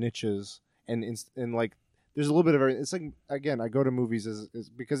follow the niches and like there's a little bit of everything. It's like, again, I go to movies as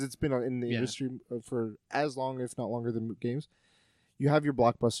because it's been in the industry for as long, if not longer, than games. you have your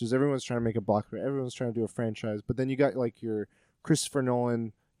blockbusters. Everyone's trying to make a blockbuster. Everyone's trying to do a franchise. But then you got like your Christopher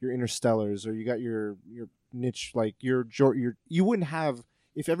Nolan, your Interstellars, or you got your niche, like your you wouldn't have,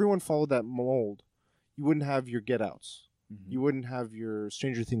 if everyone followed that mold, you wouldn't have your Get Outs. Mm-hmm. You wouldn't have your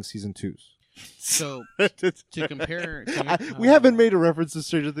Stranger Things season 2s. So to compare, we haven't made a reference to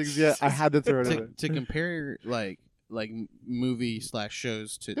Stranger Things yet. I had to throw it in. To compare like movie /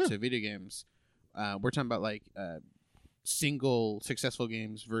 shows to video games, we're talking about like single successful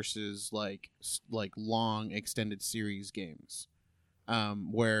games versus like long extended series games,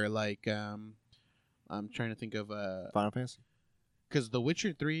 where like I'm trying to think of Final Fantasy. Because The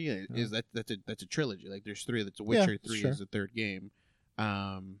Witcher 3 is that's a trilogy. Like there's 3. That's a Witcher 3 is the third game.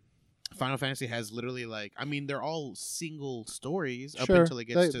 Final Fantasy has literally like, I mean, they're all single stories up until it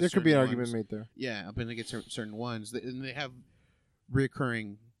gets to there could be an ones. argument made there. Yeah, up until it gets to certain ones, and they have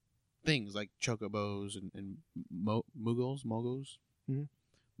recurring things like chocobos and mogos, mm-hmm.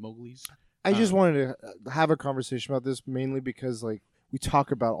 Mowgli's. I just wanted to have a conversation about this mainly because like we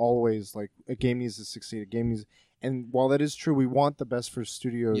talk about always like a game needs to succeed. A game needs, and while that is true, we want the best for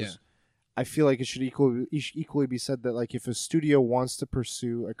studios. Yeah. I feel like it should equally be said that like if a studio wants to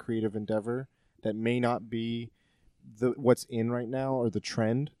pursue a creative endeavor that may not be what's in right now or the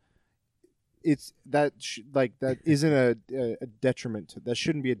trend, it's that that isn't a detriment to, that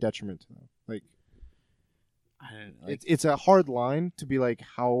shouldn't be a detriment to them. Like, it's a hard line to be like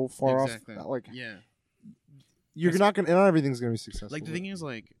how far off. Like, yeah, you're not gonna, not everything's gonna be successful. Like the thing is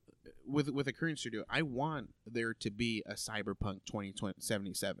like with a current studio, I want there to be a Cyberpunk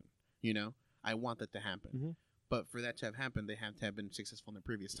 2077. You know, I want that to happen. Mm-hmm. But for that to have happened, they have to have been successful in their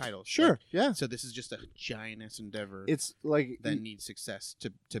previous titles. Sure, like, yeah. So this is just a giant-ass endeavor. It's like that needs success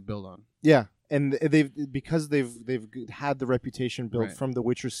to build on. Yeah, and they've had the reputation built from the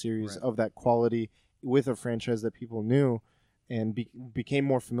Witcher series of that quality with a franchise that people knew and became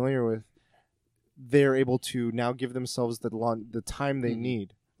more familiar with. They're able to now give themselves the time they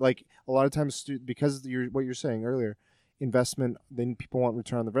need. Like a lot of times, because what you're saying earlier. Investment, then people want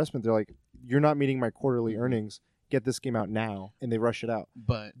return on the investment. They're like, you're not meeting my quarterly earnings, get this game out now, and they rush it out.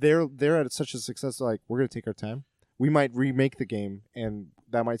 But they're at such a success, like, we're going to take our time. We might remake the game, and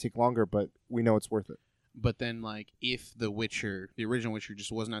that might take longer, but we know it's worth it. But then, like, if the original Witcher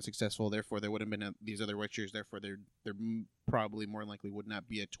just was not successful, therefore there would have been these other Witchers, therefore there probably more likely would not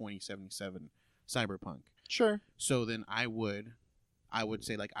be a 2077 Cyberpunk. Sure. So then I would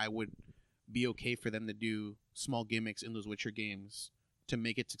say, like, I would be okay for them to do small gimmicks in those Witcher games to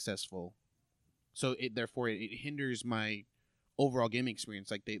make it successful. So therefore it hinders my overall gaming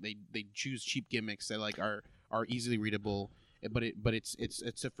experience. Like they choose cheap gimmicks that like are easily readable, but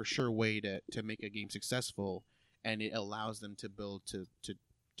it's a for sure way to make a game successful, and it allows them to build to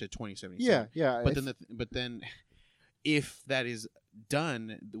 2077. Yeah. But then if that is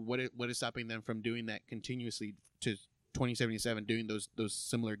done, what is stopping them from doing that continuously to 2077, doing those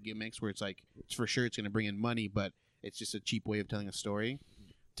similar gimmicks where it's like it's for sure it's going to bring in money, but it's just a cheap way of telling a story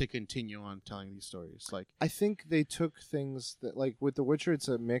to continue on telling these stories. Like I think they took things that like with The Witcher, it's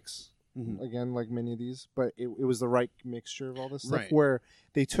a mix again, like many of these, but it was the right mixture of all this stuff where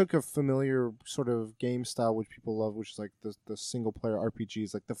they took a familiar sort of game style which people love, which is like the single player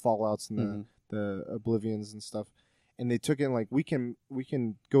RPGs, like the Fallouts and the Oblivions and stuff. And they took it like we can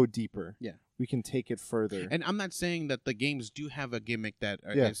go deeper. Yeah, we can take it further. And I'm not saying that the games do have a gimmick that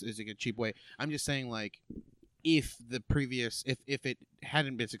is like a cheap way. I'm just saying like if it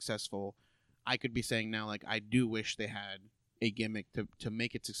hadn't been successful, I could be saying now like I do wish they had a gimmick to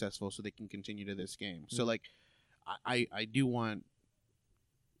make it successful so they can continue to this game. So like I do want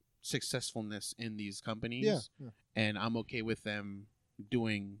successfulness in these companies. Yeah. And I'm okay with them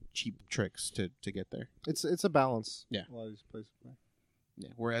doing cheap tricks to get there. It's a balance. Yeah. A lot of these places. Yeah.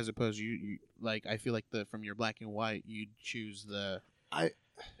 Whereas opposed you like I feel like from your black and white you'd choose the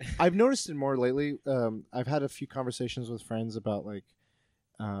I've noticed it more lately. I've had a few conversations with friends about like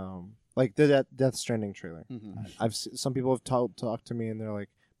the Death Stranding trailer. Mm-hmm. Some people have talked to me and they're like,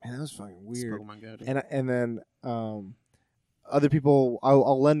 man, that was fucking weird. And then other people,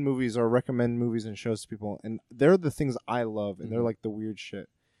 I'll lend movies or recommend movies and shows to people, and they're the things I love, and they're like the weird shit.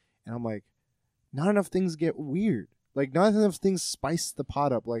 And I'm like, not enough things get weird. Like, not enough things spice the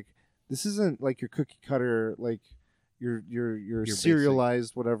pot up. Like, this isn't like your cookie cutter, like your serialized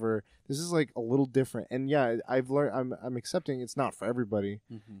basic. Whatever. This is like a little different. And yeah, I've learned. I'm accepting it's not for everybody,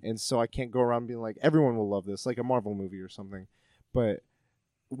 and so I can't go around being like everyone will love this, like a Marvel movie or something. But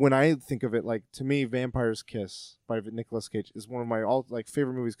when I think of it, like to me, Vampire's Kiss by Nicolas Cage is one of my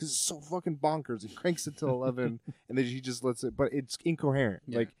favorite movies because it's so fucking bonkers. He cranks it to 11, and then he just lets it. But it's incoherent.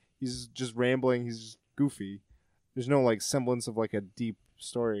 Yeah. Like he's just rambling. He's just goofy, There's no like semblance of like a deep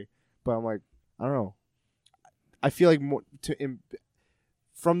story. But I'm like, I don't know. I feel like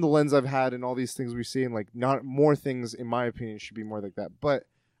from the lens I've had and all these things we've seen, like not more things in my opinion should be more like that. But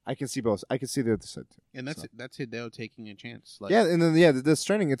I can see both. I can see the other side too. And that's Hideo taking a chance. Like, yeah, and then the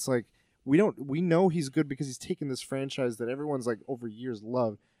Stranding. It's like we know he's good because he's taken this franchise that everyone's like over years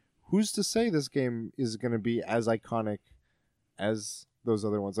loved. Who's to say this game is going to be as iconic as those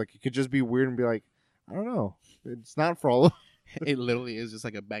other ones? Like it could just be weird and be like, I don't know. It's not for all of it literally is just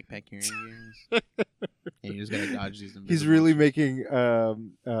like a backpack carrying games. And you just gotta dodge these. He's really making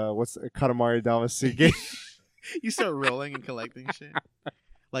what's a Katamari Damacy game. You start rolling and collecting shit.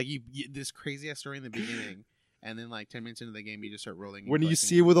 Like you this crazy ass story in the beginning, and then like 10 minutes into the game, you just start rolling. When you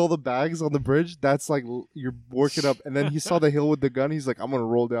see it with all the bags on the bridge, that's like you're working up. And then he saw the hill with the gun. He's like, I'm gonna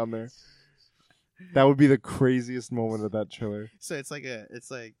roll down there. That would be the craziest moment of that trailer. So it's like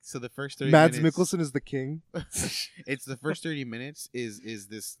so the first 30 Mads minutes, Mikkelsen is the king. It's the first 30 minutes is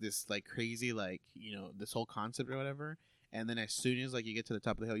this like crazy like this whole concept or whatever, and then as soon as like you get to the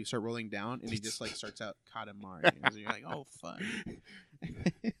top of the hill, you start rolling down, and he just like starts out Katamari. So you're like, oh fuck.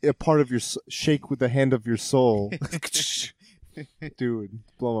 A part of your shake with the hand of your soul, dude.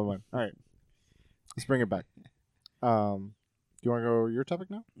 Blow my mind. All right, let's bring it back. Do you want to go your topic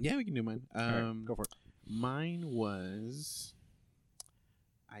now? Yeah, we can do mine. Right, go for it. Mine was...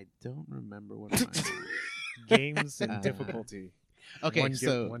 I don't remember what mine was. Games and difficulty. Okay, one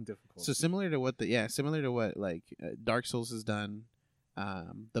so difficulty. similar to what like Dark Souls has done,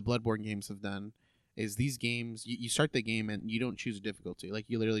 the Bloodborne games have done, is these games, you start the game and you don't choose a difficulty. Like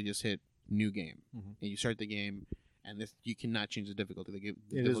you literally just hit new game, and you start the game, and you cannot change the difficulty. The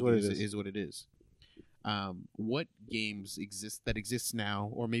difficulty is what it is. What games exist now,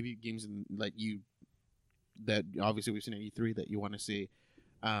 or maybe games that obviously we've seen at E3 that you want to see,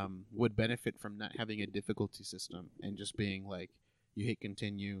 would benefit from not having a difficulty system and just being like you hit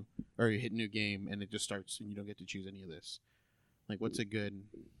continue or you hit new game and it just starts and you don't get to choose any of this. Like what's a good?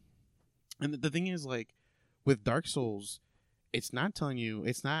 And the thing is, like with Dark Souls, it's not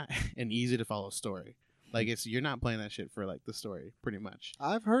an easy to follow story. Like you're not playing that shit for like the story, pretty much.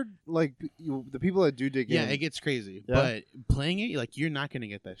 I've heard like the people that do dig in. Yeah, it gets crazy. Yeah. But playing it, like you're not gonna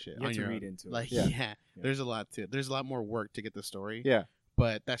get that shit. You have to read into it. Like there's a lot more work to get the story. Yeah.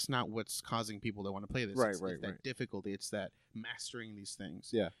 But that's not what's causing people to want to play this. Right, it's that difficulty. It's that mastering these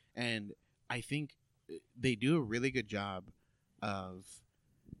things. Yeah. And I think they do a really good job of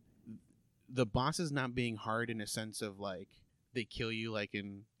the bosses not being hard in a sense of like they kill you like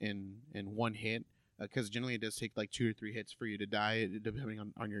in one hit. Because generally it does take like 2 or 3 hits for you to die, depending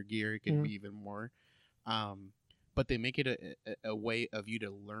on your gear. It can be even more. But they make it a way of you to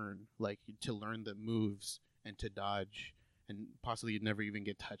learn the moves and to dodge, and possibly you'd never even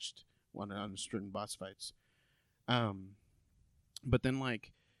get touched on certain boss fights. But then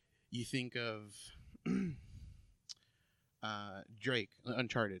like you think of Drake,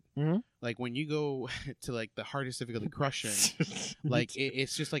 Uncharted. Like when you go to like the hardest difficulty, crushing, like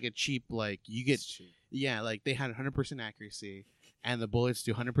it's just like a cheap like you get like they had 100% accuracy and the bullets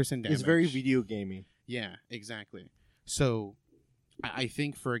do 100% damage. It's very video gamey. Yeah, exactly. So I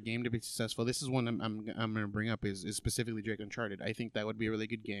think for a game to be successful, this is one I'm going to bring up is specifically Drake Uncharted. I think that would be a really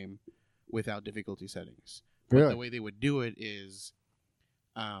good game without difficulty settings. Really? But the way they would do it is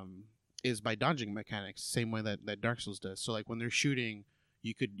by dodging mechanics, same way that Dark Souls does. So like when they're shooting,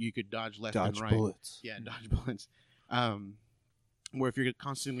 you could dodge left and right. Bullets. Yeah, dodge bullets. Where if you're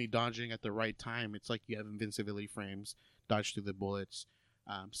constantly dodging at the right time, it's like you have invincibility frames, dodge through the bullets,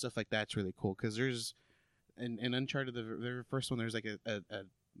 stuff like that's really cool. Because there's in Uncharted, the very first one, there's like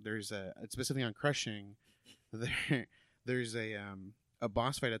there's specifically on crushing, there's a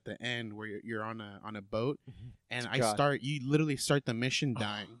boss fight at the end where you're on a boat, and you literally start the mission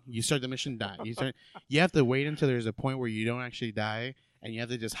dying. You start the mission dying. You have to wait until there's a point where you don't actually die, and you have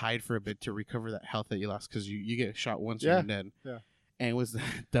to just hide for a bit to recover that health that you lost because you get shot once and you're dead. Yeah. And it was the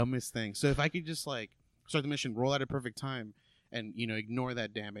dumbest thing. So if I could just like start the mission, roll at a perfect time, and ignore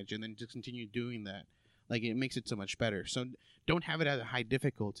that damage, and then just continue doing that, like it makes it so much better. So don't have it at a high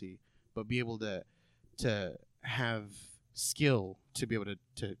difficulty, but be able to have skill to be able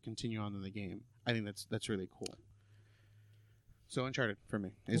to continue on in the game. I think that's really cool. So Uncharted for me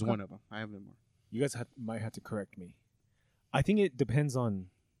is one of them. I have no more. You guys might have to correct me. I think it depends on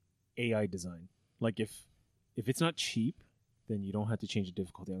AI design. Like if it's not cheap, then you don't have to change the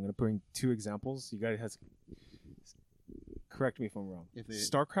difficulty. I'm going to bring 2 examples. You guys have to correct me if I'm wrong.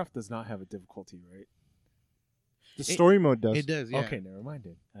 StarCraft does not have a difficulty, right? The story mode does. It does, yeah. Okay, never mind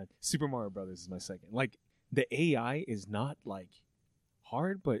it. Super Mario Brothers is my second. Like the AI is not like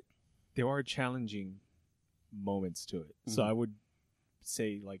hard, but there are challenging moments to it. So I would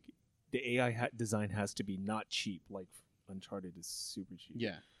say like the AI design has to be not cheap. Like Uncharted is super cheap.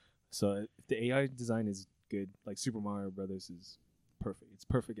 Yeah. So if the AI design is good, like Super Mario Brothers is perfect. It's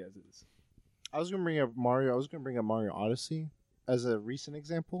perfect as is. I was gonna bring up Mario. I was gonna bring up Mario Odyssey as a recent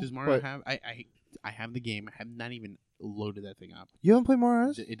example. Does Mario have? I have the game. I have not even loaded that thing up. You haven't played Mario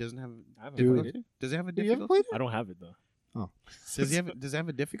Odyssey? It doesn't have. I haven't difficulty? played it. Does it have a You haven't difficulty? played it? I don't have it though. Oh, Does it have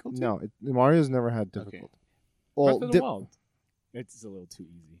a difficulty? no. Mario's never had difficulty. Okay. Well, Breath of the Wild. It's a little too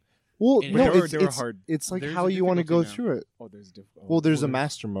easy. well, And no, there are it's hard. It's like There's how a you want to go difficulty now. through it. Oh, there's a difficult. Well, there's a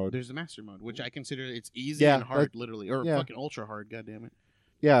master mode. There's the master mode, which I consider it's easy Yeah, and hard, literally, or yeah. fucking ultra hard. God damn it.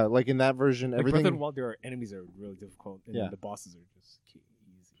 Yeah, like in that version, Like everything. Breath of the Wild, there are enemies that are really difficult, and Yeah. the bosses are just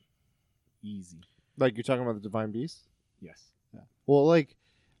easy. Like you're talking about the Divine Beast. Yes. Yeah. Well, like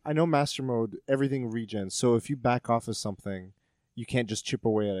I know master mode, everything regens. So if you back off of something, you can't just chip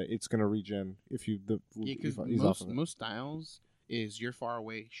away at it. It's gonna regen if you Yeah, because ease off of it. most styles is you're far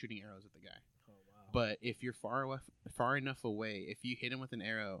away shooting arrows at the guy. Oh wow. But if you're far enough away, if you hit him with an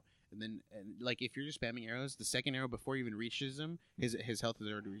arrow, and like if you're just spamming arrows, the second arrow before he even reaches him, his health is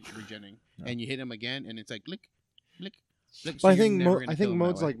already regenerating, and you hit him again, and it's like lick, lick, lick. But so I you're think never gonna I kill think him that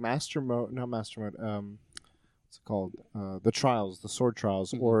modes way. like master mode, not master mode. What's it called? The trials, the sword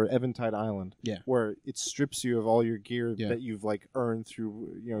trials, Mhm. or Eventide Island. Yeah. Where it strips you of all your gear Yeah. that you've like earned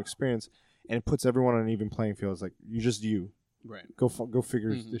through experience, and it puts everyone on an even playing field. It's like you're just you. right. Go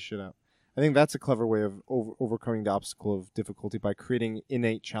figure Mhm. this shit out. I think that's a clever way of overcoming the obstacle of difficulty by creating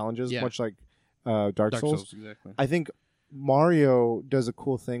innate challenges, Yeah. much like Dark Souls. exactly. I think Mario does a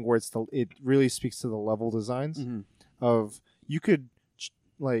cool thing where it really speaks to the level designs Mm-hmm. of you could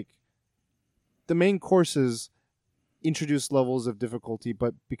like the main courses introduce levels of difficulty,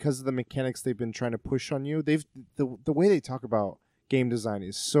 but because of the mechanics they've been trying to push on you, the way they talk about game design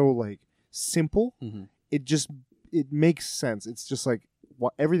is so like simple. Mm-hmm. It makes sense. It's just like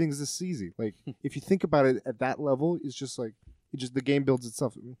everything's this easy. Like if you think about it at that level, it's just like the game builds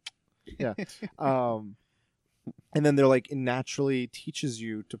itself. Yeah. And then they're like it naturally teaches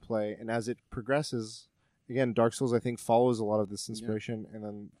you to play, and as it progresses, again, Dark Souls I think follows a lot of this inspiration, and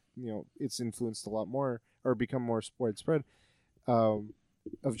then it's influenced a lot more or become more widespread.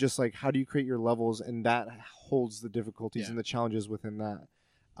 Of just like how do you create your levels, and that holds the difficulties and the challenges within that.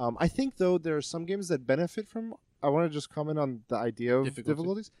 I think though there are some games that benefit from. I want to just comment on the idea of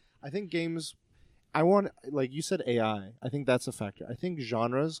difficulties. I think games. Like you said, AI. I think that's a factor. I think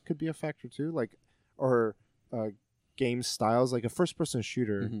genres could be a factor too, or game styles, like a first-person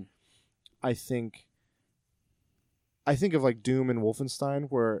shooter. Mm-hmm. I think of like Doom and Wolfenstein,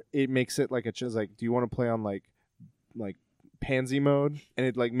 where it makes it like do you want to play on like pansy mode, and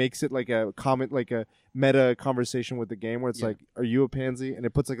it like makes it like a comment, like a meta conversation with the game, where it's like, are you a pansy? And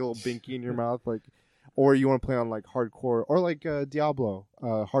it puts like a little binky in your mouth, like, or you want to play on like hardcore, or like Diablo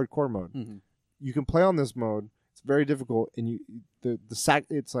hardcore mode. Mm-hmm. You can play on this mode. It's very difficult, and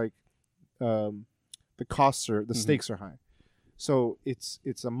it's like the costs are the stakes are high, so it's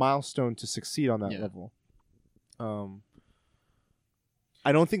a milestone to succeed on that level.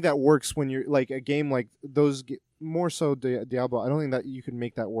 I don't think that works when you're like a game like those. More so Diablo. I don't think that you can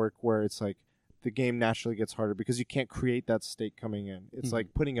make that work where it's like the game naturally gets harder because you can't create that stake coming in. It's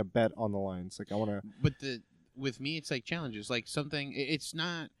like putting a bet on the line. It's like I want to. But with me, it's like challenges, like something. It's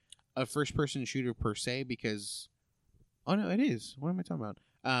not a first-person shooter per se because. Oh no, it is. What am I talking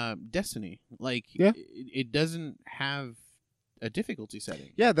about? Destiny. Like it doesn't have a difficulty setting.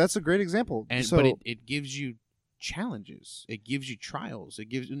 Yeah, that's a great example. But it gives you challenges. It gives you trials. It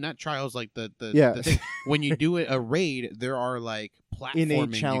gives not trials like the thing. When you do a raid, there are like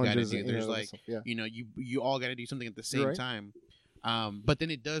platforming challenges you got to do. There's like you all got to do something at the same time. But then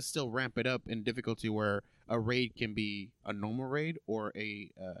it does still ramp it up in difficulty where a raid can be a normal raid or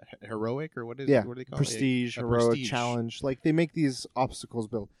a heroic or what do they call prestige, it? heroic, prestige challenge. Like they make these obstacles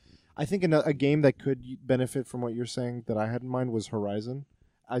built. I think a game that could benefit from what you're saying that I had in mind was Horizon.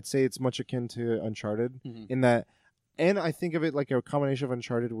 I'd say it's much akin to Uncharted in that, and I think of it like a combination of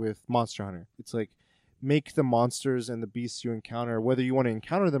Uncharted with Monster Hunter. It's like make the monsters and the beasts you encounter, whether you want to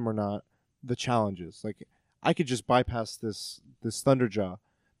encounter them or not, the challenges. Like I could just bypass this Thunderjaw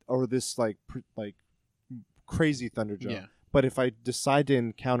or this like crazy Thunderjaw, but if I decide to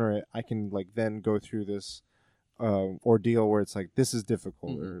encounter it, I can like then go through this ordeal where it's like this is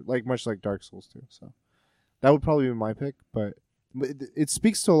difficult or like much like Dark Souls too. So that would probably be my pick, but. It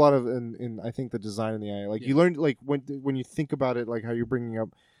speaks to a lot of in I think the design and the AI. Like you learn like when you think about it, like how you're bringing up,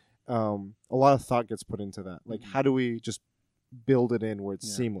 a lot of thought gets put into that. Like how do we just build it in where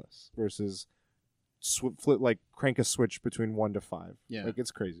it's seamless versus flip like crank a switch between 1 to 5. Yeah, like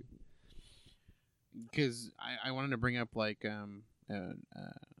it's crazy. because I wanted to bring up like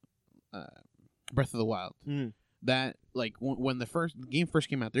Breath of the Wild. That like when the game first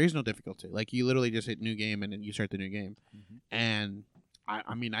came out, there is no difficulty. Like you literally just hit new game and then you start the new game. And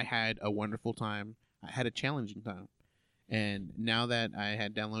I mean, I had a wonderful time. I had a challenging time. And now that I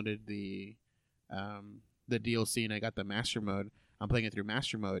had downloaded the DLC and I got the master mode, I'm playing it through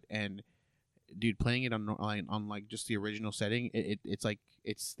master mode. And dude, playing it on like just the original setting, it's like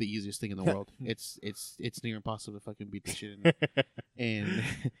it's the easiest thing in the world. It's near impossible to fucking beat this shit. And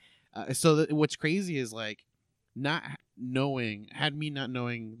so what's crazy is like not knowing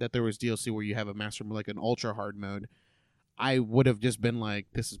that there was DLC where you have a master mode, like an ultra hard mode, I would have just been like,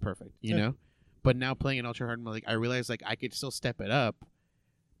 this is perfect, you know. But now playing an ultra hard mode, like I realized like I could still step it up,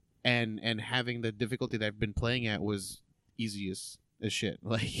 and having the difficulty that I've been playing at was easy as shit.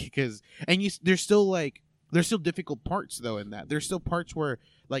 Like because there's still difficult parts though in that. There's still parts where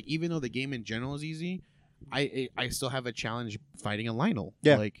like even though the game in general is easy, I still have a challenge fighting a Lionel.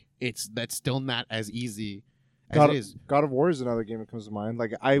 Yeah, like that's still not as easy. God of War is another game that comes to mind.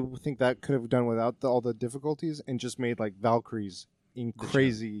 Like I think that could have done without all the difficulties and just made like Valkyries in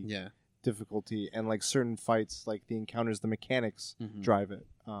crazy difficulty, and like certain fights, like the encounters, the mechanics drive it.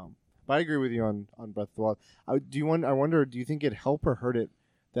 But I agree with you on Breath of the Wild. I wonder, do you think it helped or hurt it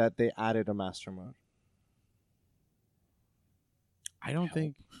that they added a master mode? I don't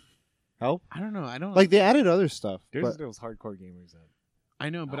think help. I don't know. I don't like they added other stuff. There's those hardcore gamers that. I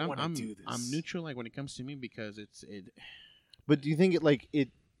know, but I'm neutral like when it comes to me because it. But do you think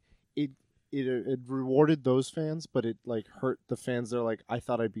it rewarded those fans, but it like hurt the fans that are like, I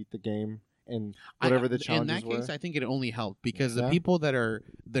thought I beat the game and whatever the challenges were? In that case, I think it only helped because the people that are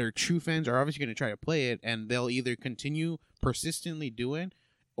true fans are obviously going to try to play it, and they'll either continue persistently do it,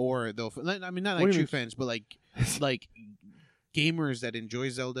 or they'll. I mean, not like true fans, but like gamers that enjoy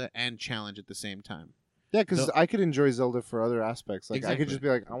Zelda and challenge at the same time. Yeah, because I could enjoy Zelda for other aspects. Like I could just be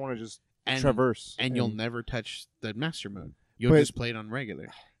like, I want to just traverse, and you'll never touch the master mode. You'll just play it on regular.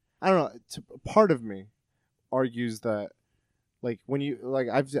 I don't know. Part of me argues that, like when you like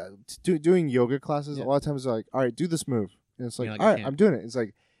doing yoga classes, a lot of times they're like, all right, do this move, and it's like, all right, I'm doing it. It's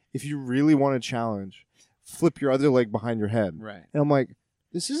like if you really want a challenge, flip your other leg behind your head, right? And I'm like,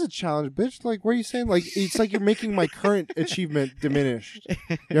 this is a challenge, bitch. Like, what are you saying? Like, it's like you're making my current achievement diminished. You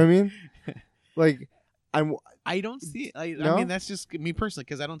know what I mean? Like. I don't see it. I mean, that's just me personally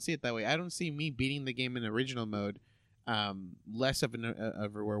because I don't see it that way. I don't see me beating the game in original mode less of a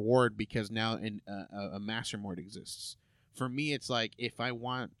reward because now a master mode exists. For me, it's like if I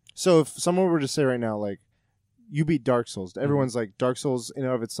want. So if someone were to say right now, like, you beat Dark Souls, everyone's like, Dark Souls in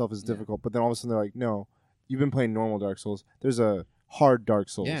and of itself is difficult, but then all of a sudden they're like, no, you've been playing normal Dark Souls. There's a hard Dark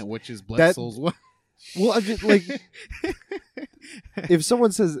Souls. Yeah, which is Blood Souls 1. Well, I just, like, if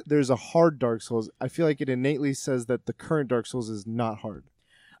someone says there's a hard Dark Souls, I feel like it innately says that the current Dark Souls is not hard.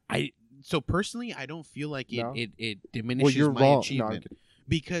 So personally, I don't feel like it diminishes my achievement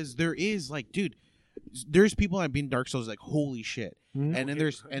because there is like, dude, there's people that have been Dark Souls like holy shit, and then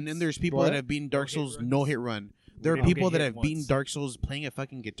there's people that have been Dark Souls no hit run. There are people that have beaten Dark Souls playing a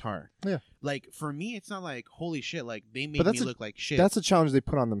fucking guitar. Yeah. Like, for me, it's not like, holy shit, like, they made me look like shit. That's a challenge they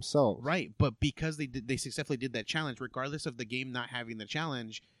put on themselves. Right, but because they successfully did that challenge, regardless of the game not having the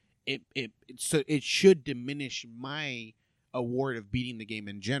challenge, it should diminish my award of beating the game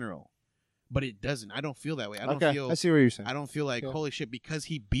in general. But it doesn't. I don't feel that way. I see what you're saying. I don't feel like, holy shit, because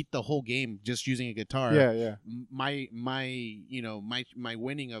he beat the whole game just using a guitar. Yeah. My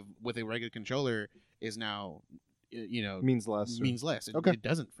winning with a regular controller is now... means less. It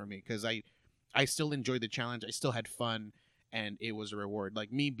doesn't for me because I still enjoyed the challenge. I still had fun, and it was a reward.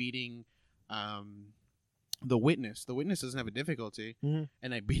 Like me beating the Witness. The Witness doesn't have a difficulty,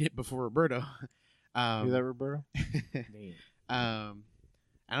 and I beat it before Roberto. You that Roberto? I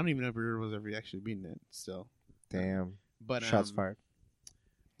don't even know if Roberto was ever actually beaten it. Still, damn. But shots fired.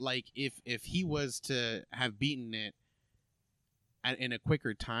 Like if he was to have beaten it in a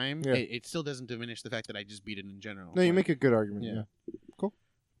quicker time, it still doesn't diminish the fact that I just beat it in general. No, you make a good argument. Yeah. Cool.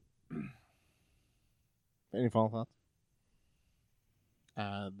 Any final thoughts?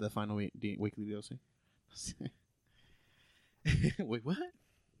 The final weekly DLC. Wait, what?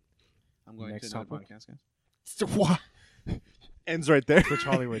 I'm going Next to another topic. podcast, guys. What? Ends right there. Twitch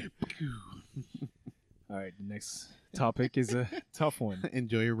Hollywood. All right, the next topic is a tough one.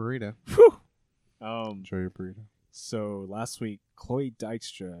 Enjoy your burrito. Enjoy your burrito. So last week, Chloe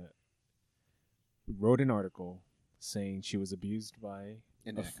Dykstra wrote an article saying she was abused by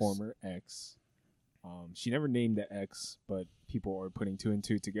a former ex. She never named the ex, but people are putting two and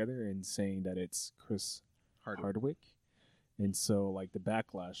two together and saying that it's Chris Hardwick. And so like the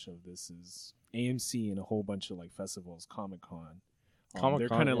backlash of this is AMC and a whole bunch of like festivals, Comic-Con. They're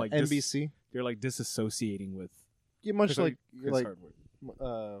kind of like NBC. They're like disassociating with Much like Chris Hardwick.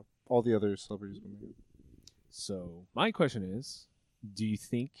 all the other celebrities. So my question is, do you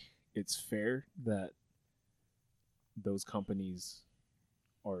think it's fair that those companies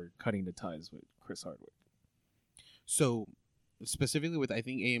are cutting the ties with Chris Hardwick? So specifically with, I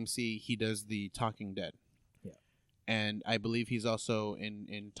think, AMC, he does the Talking Dead. Yeah. And I believe he's also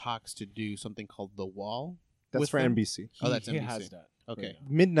in talks to do something called The Wall. That's for them. NBC. That's he NBC. has that. Okay. right now.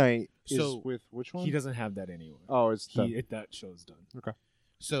 Midnight is So, with which one? He doesn't have that anywhere. Oh, it's done. That show's done. Okay.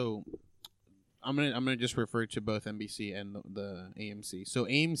 So I'm gonna just refer to both NBC and the AMC. So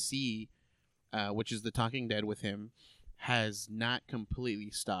AMC, which is the Talking Dead with him, has not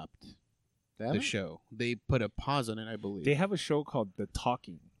completely stopped the show. They put a pause on it, I believe. They have a show called The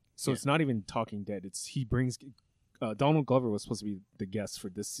Talking. So Yeah. it's not even Talking Dead. He brings Donald Glover was supposed to be the guest for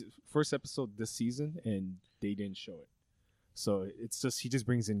this first episode this season, and they didn't show it. So it's just he just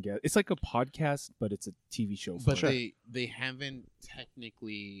brings in guests. It's like a podcast, but it's a TV show. But for they haven't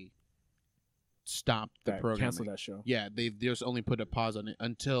technically stopped the that, program. cancel that show. Yeah, they've just only put a pause on it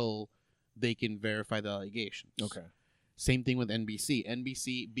until they can verify the allegations. Okay. Same thing with NBC.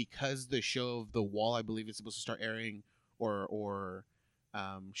 NBC, because the show of The Wall, I believe, is supposed to start airing or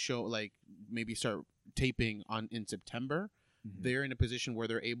show, like, maybe start taping in September. Mhm. They're in a position where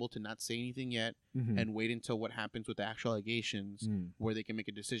they're able to not say anything yet Mhm. and wait until what happens with the actual allegations where they can make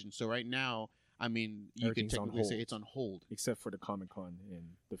a decision. So right now, I mean, you can Everything's on technically say hold. it's on hold. Except for the Comic-Con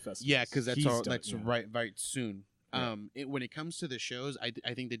and the festival. Yeah, because that's yeah. right soon. Yeah. When it comes to the shows, I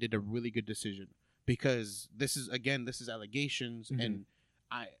think they did a really good decision, because this is allegations, Mhm.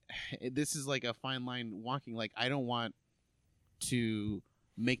 and this is like a fine line walking. Like, I don't want to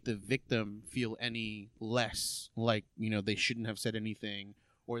make the victim feel any less like, they shouldn't have said anything,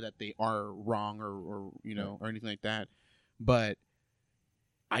 or that they are wrong, or or anything like that. But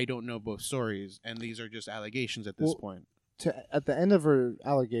I don't know both stories, and these are just allegations at this point. At the end of her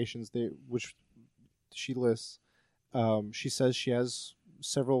allegations, which she lists, she says she has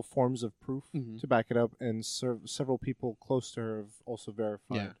several forms of proof Mhm. to back it up, and several people close to her have also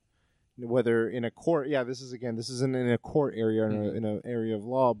verified. Yeah. Whether in a court, this isn't in a court area, Mhm. in an area of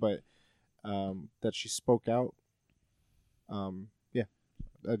law, but that she spoke out.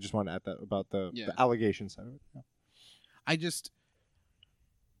 I just want to add that about the allegation side of it. Yeah.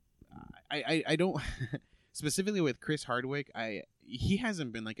 I don't specifically with Chris Hardwick. He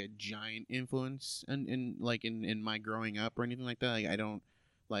hasn't been like a giant influence in my growing up or anything like that. Like, I don't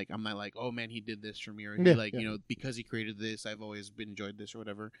I'm not like, oh man, he did this for me, or because he created this, I've always enjoyed this or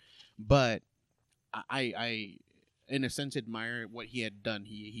whatever. But I in a sense admire what he had done.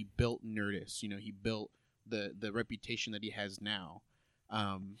 He built Nerdist. He built the reputation that he has now.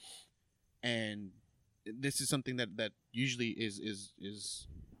 And this is something that usually is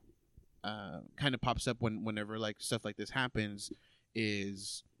kind of pops up whenever like stuff like this happens,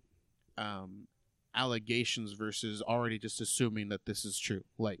 is allegations versus already just assuming that this is true.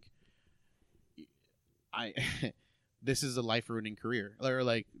 Like, this is a life ruining career or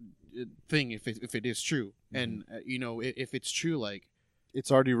like thing if it is true. Mm-hmm. And if it's true, like,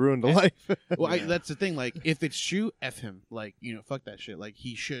 it's already ruined a life. well, that's the thing. Like, if it's true, F him. Like, fuck that shit. Like,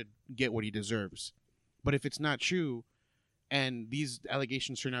 he should get what he deserves. But if it's not true, and these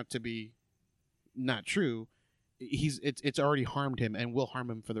allegations turn out to be not true, it's already harmed him and will harm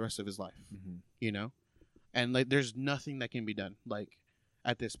him for the rest of his life. Mm-hmm. And like, there's nothing that can be done. Like,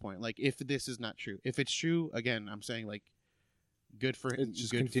 at this point, like, if this is not true, if it's true, again, I'm saying, like, good for him. It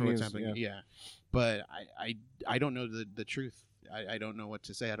just good continues, for what's happening. Yeah. But I don't know the truth. I don't know what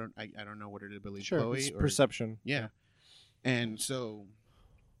to say. I don't know what to believe. Sure, Chloe, it's or perception. Yeah. And so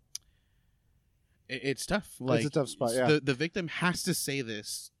it's tough. Like, it's a tough spot. Yeah. The victim has to say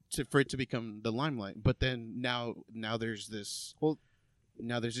this for it to become the limelight. But then now there's this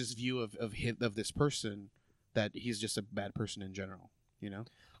view of this person that he's just a bad person in general.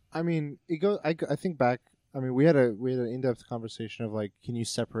 I mean, it goes. I think back. I mean, we had an in-depth conversation of like, can you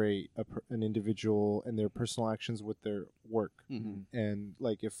separate an individual and their personal actions with their work? Mm-hmm. And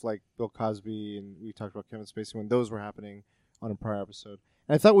like, if like Bill Cosby, and we talked about Kevin Spacey when those were happening on a prior episode,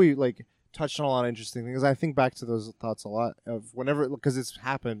 and I thought we like touched on a lot of interesting things. I think back to those thoughts a lot of whenever, because it's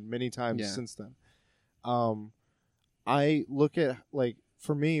happened many times since then. I look at like,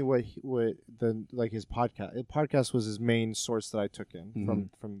 for me, what his podcast was his main source that I took in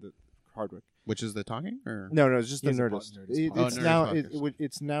from the Hardwick. Which is the talking, or no, it's just the Nerdist. Nerdist.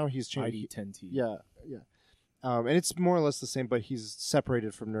 It's now he's changed. ID10T. Yeah. And it's more or less the same, but he's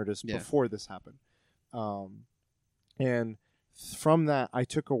separated from Nerdist before this happened. And from that, I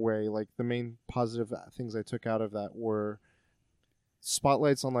took away, like, the main positive things I took out of that were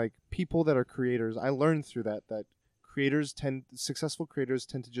spotlights on, like, people that are creators. I learned through that successful creators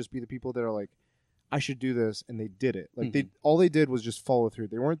tend to just be the people that are like, I should do this, and they did it. Like, all they did was just follow through.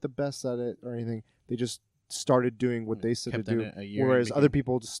 They weren't the best at it or anything. They just started doing what they said to do, whereas other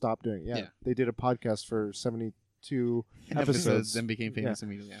people just stopped doing it. Yeah. They did a podcast for 72 episodes. Then became famous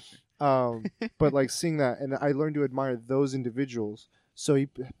immediately after. But like seeing that, and I learned to admire those individuals. So he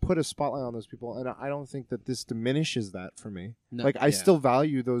put a spotlight on those people, and I don't think that this diminishes that for me. No, like I still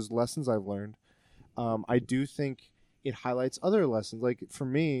value those lessons I've learned. I do think it highlights other lessons. Like for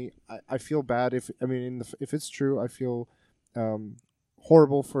me, I feel bad if it's true, I feel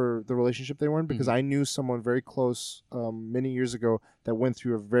horrible for the relationship they were in, because I knew someone very close many years ago that went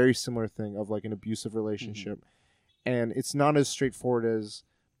through a very similar thing of like an abusive relationship, and it's not as straightforward as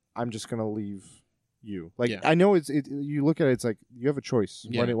I'm just gonna leave you. Like I know you look at it, it's like you have a choice.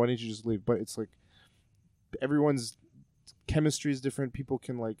 Why don't you just leave? But it's like everyone's chemistry is different. People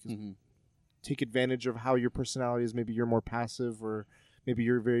can like take advantage of how your personality is. Maybe you're more passive, or maybe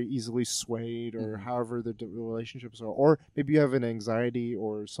you're very easily swayed, or however the relationships are, or maybe you have an anxiety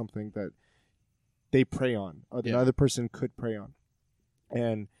or something that they prey on, or the other person could prey on,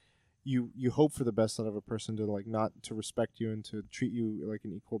 and you hope for the best out of a person to like not to respect you and to treat you like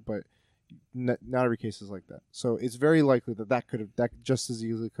an equal, but not every case is like that. So it's very likely that just as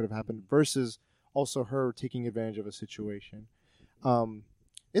easily could have happened, versus also her taking advantage of a situation.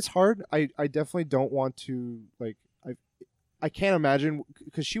 It's hard. I definitely don't want to like. I can't imagine,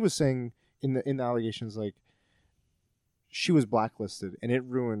 because she was saying in the allegations, like, she was blacklisted and it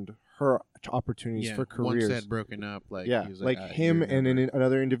ruined her opportunities for careers. Once had broken up, like he was like him and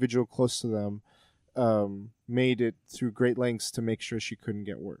another individual close to them made it through great lengths to make sure she couldn't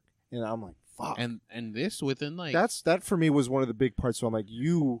get work. And I'm like, fuck. And this within like that for me was one of the big parts. So I'm like,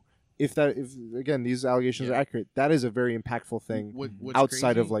 if again these allegations are accurate, that is a very impactful thing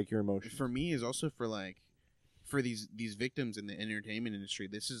outside of like your emotions. For me is also for like. For these victims in the entertainment industry,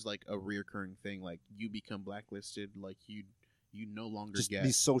 this is like a reoccurring thing. Like you become blacklisted, like you no longer just get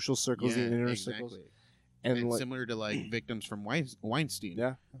these social circles and inner circles, and like, similar to like victims from Weinstein.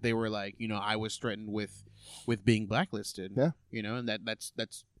 Yeah, they were like, I was threatened with being blacklisted. Yeah, and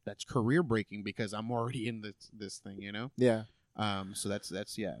that's career breaking because I'm already in this thing. Yeah. So that's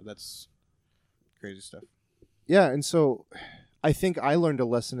crazy stuff. Yeah, and so I think I learned a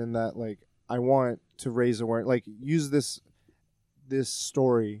lesson in that. Like, I want to raise awareness, like use this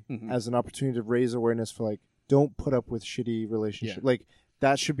story as an opportunity to raise awareness for like, don't put up with shitty relationships. Yeah. Like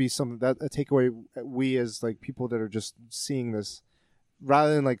that should be something that a takeaway we as like people that are just seeing this,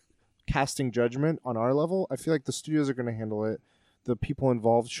 rather than like casting judgment on our level. I feel like the studios are going to handle it. The people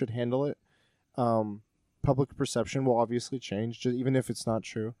involved should handle it. Public perception will obviously change, even if it's not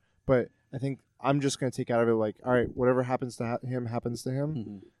true. But I think I'm just going to take out of it like, all right, whatever happens to him happens to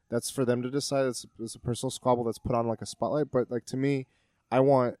him. That's for them to decide. It's a personal squabble that's put on like a spotlight. But like to me, I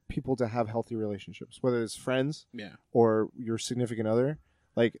want people to have healthy relationships, whether it's friends or your significant other.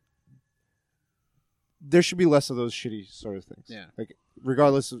 Like there should be less of those shitty sort of things. Yeah. Like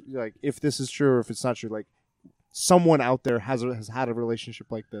regardless of like if this is true or if it's not true, like someone out there has had a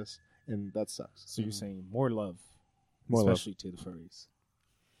relationship like this, and that sucks. So you're saying more love, especially to the furries.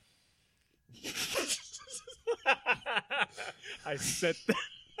 I said that.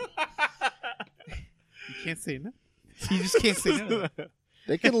 You can't say no. You just can't say no.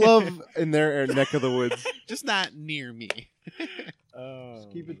 They can love in their neck of the woods, just not near me.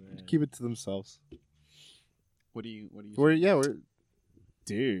 Keep it to themselves. What do you?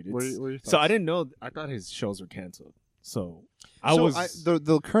 Dude. What are your thoughts? So I didn't know. I thought his shows were canceled. So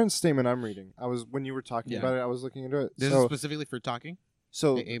the current statement I'm reading. When you were talking about it, I was looking into it. This is specifically for talking.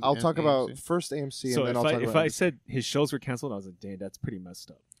 So I'll talk about first AMC, and then I'll talk about. If I said his shows were canceled, I was like, "Dang, that's pretty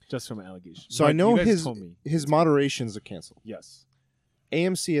messed up." Just from an allegation. So I know his moderations are canceled. Yes.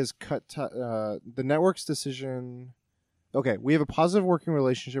 AMC has cut the network's decision. Okay, we have a positive working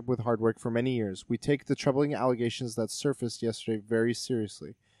relationship with Hardwick for many years. We take the troubling allegations that surfaced yesterday very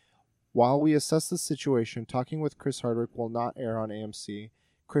seriously. While we assess the situation, talking with Chris Hardwick will not air on AMC.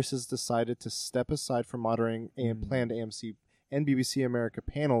 Chris has decided to step aside from moderating planned AMC and BBC America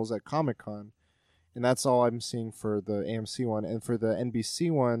panels at Comic-Con. And that's all I'm seeing for the AMC one. And for the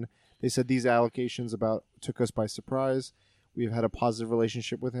NBC one, they said these allegations took us by surprise. We've had a positive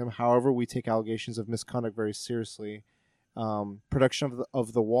relationship with him. However, we take allegations of misconduct very seriously. Production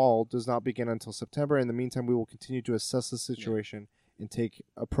of The Wall does not begin until September. In the meantime, we will continue to assess the situation and take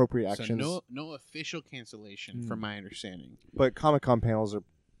appropriate actions. So no official cancellation, from my understanding. But Comic-Con panels are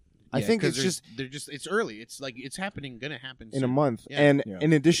I think it's just it's early. It's like it's gonna happen in soon. a month, Yeah. and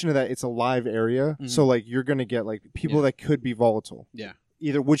in addition to that, it's a live area, so like you're gonna get like people that could be volatile. Yeah.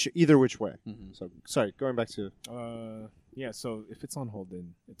 Either which way. Mm-hmm. So sorry, going back to yeah. So if it's on hold,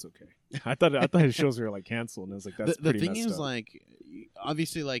 then it's okay. I thought his shows were like canceled, and I was like, that's the pretty thing messed is up. like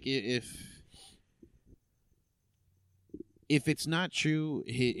obviously like if it's not true,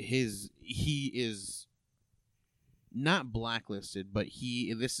 he is not blacklisted, but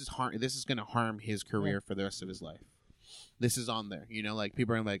this is going to harm his career for the rest of his life. This is on there, you know, like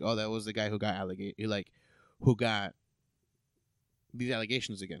people are like, oh, that was the guy who got who got these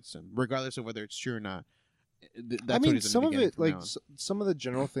allegations against him, regardless of whether it's true or not. I mean, some of it, like some of the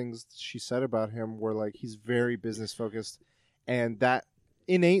general things she said about him were like he's very business focused, and that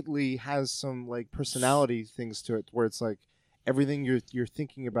innately has some like personality things to it, where it's like everything you're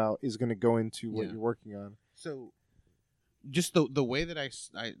thinking about is going to go into what you're working on. So, just the way that I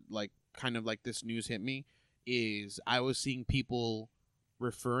like kind of like this news hit me is I was seeing people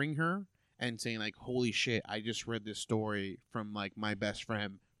referring her and saying like, holy shit, I just read this story from like my best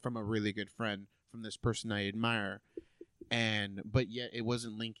friend, from a really good friend, from this person I admire, but yet it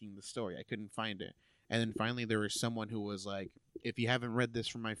wasn't linking the story. I couldn't find it. And then finally there was someone who was like, if you haven't read this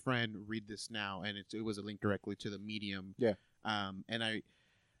from my friend, read this now. And it was a link directly to the Medium. Yeah. And I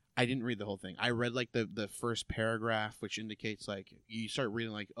didn't read the whole thing. I read like the first paragraph, which indicates like you start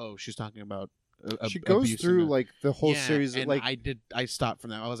reading like, oh, she's talking about she goes through like the whole series. And like I stopped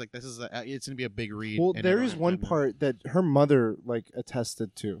from that. I was like, this is it's gonna be a big read. Well, there is one part that her mother like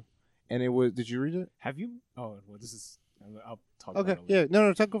attested to, and it was. Did you read it? Have you? Oh, well, this is. I'll talk. Okay. About it Yeah.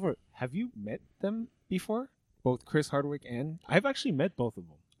 No. Go for it. Have you met them before? Both Chris Hardwick and I've actually met both of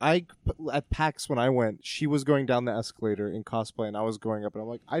them. At PAX when I went, she was going down the escalator in cosplay, and I was going up, and I'm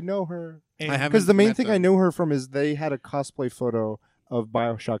like, I know her. Because the main thing I know her from is they had a cosplay photo of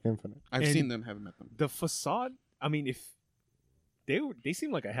BioShock Infinite. I've seen them, haven't met them. The facade. I mean, if they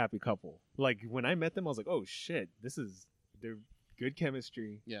seem like a happy couple. Like when I met them, I was like, oh shit, they're good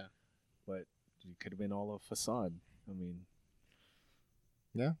chemistry. Yeah, but it could have been all a facade. I mean,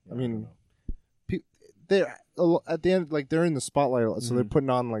 yeah. I mean, they're at the end, like they're in the spotlight, so they're putting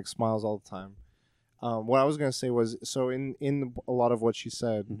on like smiles all the time. What I was gonna say was, so in a lot of what she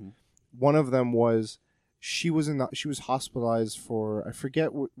said, one of them was she was hospitalized for, I forget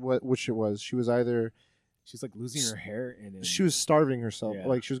which it was. She was like losing her hair, and she was starving herself. Yeah.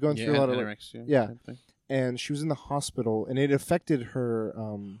 Like she was going through a lot of and she was in the hospital, and it affected her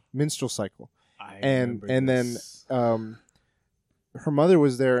menstrual cycle. And then her mother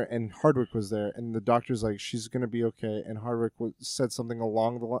was there, and Hardwick was there, and the doctor's like, she's gonna be okay. And Hardwick said something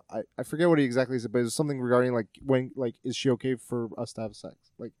along the line. I forget what he exactly said, but it was something regarding like, when, like, is she okay for us to have sex?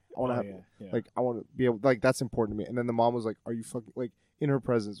 Like, I want to have, like, I want to be able, like, that's important to me. And then the mom was like, are you fucking, like, in her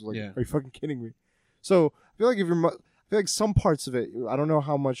presence, was like, are you fucking kidding me? So I feel like I feel like some parts of it, I don't know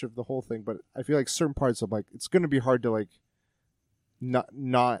how much of the whole thing, but I feel like certain parts of, like, it's gonna be hard to like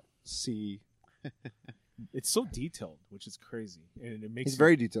not see. It's so detailed, which is crazy, and it makes it's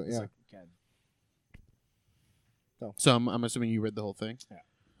very detailed. Yeah. Like, so I'm assuming you read the whole thing.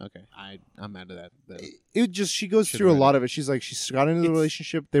 Yeah. Okay. I'm out of that. It just, she goes through a lot of it. She's like, she got into the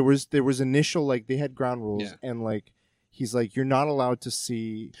relationship. There was initial, like, they had ground rules, and like he's like, you're not allowed to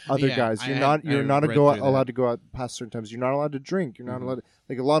see other guys. You're not allowed to go out past certain times. You're not allowed to drink. You're not allowed to,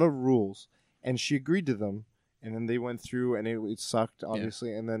 like, a lot of rules. And she agreed to them, and then they went through, and it sucked,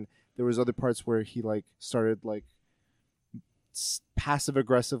 obviously, and then there was other parts where he like started like passive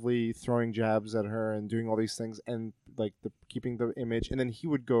aggressively throwing jabs at her and doing all these things, and like keeping the image, and then he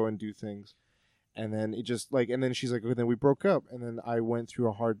would go and do things, and then it just like, and then she's like, okay, then we broke up, and then I went through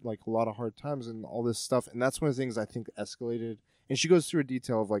a lot of hard times and all this stuff, and that's one of the things I think escalated. And she goes through a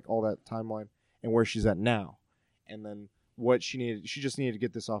detail of like all that timeline and where she's at now, and then what she just needed to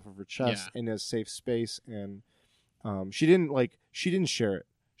get this off of her chest in a safe space, and she didn't share it.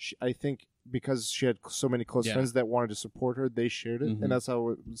 I think because she had so many close friends that wanted to support her, they shared it, and that's how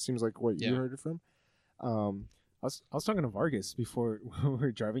it seems like what you heard it from. I was talking to Vargas before we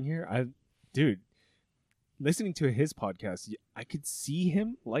were driving here. Dude, listening to his podcast, I could see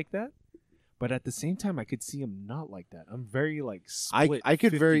him like that, but at the same time, I could see him not like that. I'm very like split. I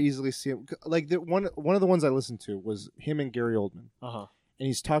could very easily see him like one of the ones I listened to was him and Gary Oldman. And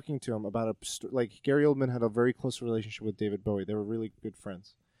he's talking to him about like Gary Oldman had a very close relationship with David Bowie. They were really good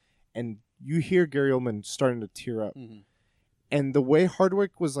friends. And you hear Gary Oldman starting to tear up. And the way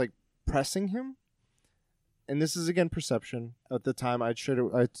Hardwick was like pressing him, and this is again perception. At the time, I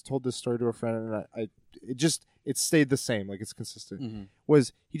told this story to a friend, and it stayed the same, like it's consistent.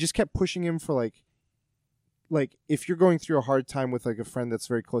 Was he just kept pushing him for like like if you're going through a hard time with like a friend that's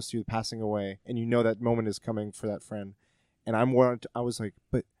very close to you passing away, and you know that moment is coming for that friend, and I was like,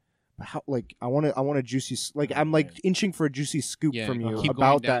 but how? Like I want a juicy, like I'm like inching for a juicy scoop from you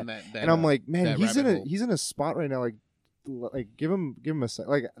about that. And I'm like, man, he's in a spot right now, like give him a sec.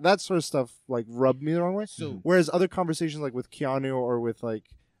 Like that sort of stuff like rubbed me the wrong way. So whereas other conversations like with Keanu or with like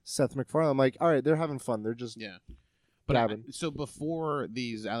Seth MacFarlane, I'm like, all right, they're having fun. They're just But so before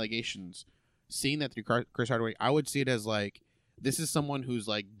these allegations, seeing that through Chris Hardwick, I would see it as like this is someone who's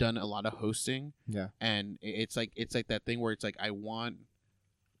like done a lot of hosting. Yeah, and it's like that thing where it's like I want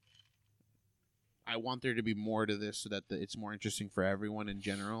there to be more to this so that it's more interesting for everyone in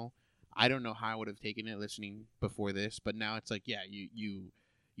general. I don't know how I would have taken it listening before this, but now it's like, yeah, you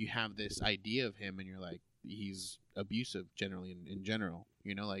have this idea of him, and you're like, he's abusive generally in general.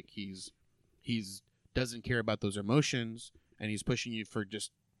 You know, like he's doesn't care about those emotions, and he's pushing you for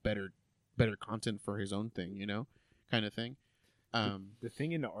just better content for his own thing. You know, kind of thing. The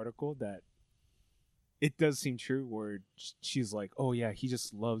thing in the article that it does seem true, where she's like, "Oh yeah, he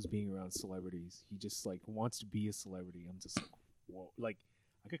just loves being around celebrities. He just like wants to be a celebrity." I'm just like, whoa, like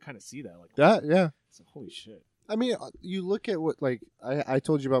I could kind of see that, like that, yeah. It's like, holy shit. I mean, you look at what like I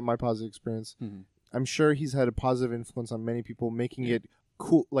told you about my positive experience. Mm-hmm. I'm sure he's had a positive influence on many people, making it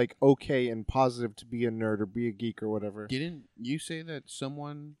cool, like okay and positive to be a nerd or be a geek or whatever. Didn't you say that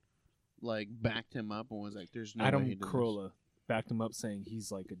someone like backed him up and was like, "There's no Adam way he did Carolla this." backed him up, saying he's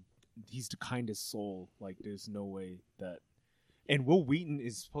the kindest soul. Like, there's no way that. And Will Wheaton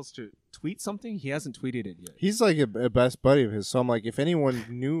is supposed to tweet something. He hasn't tweeted it yet. He's like a best buddy of his. So I'm like, if anyone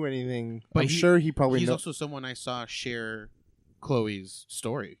knew anything, but I'm sure he probably. He's also someone I saw share Chloe's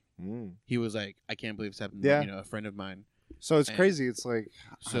story. He was like, "I can't believe this happened." Yeah. You know, a friend of mine. So it's crazy. It's like,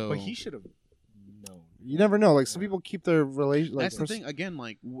 but he should have known. You never know. Like some people keep their relation. Like, that's the thing. Again,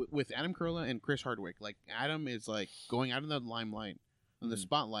 like with Adam Carolla and Chris Hardwick, like Adam is like going out in the limelight, in the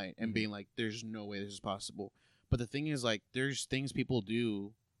spotlight, and being like, "There's no way this is possible." But the thing is, like, there's things people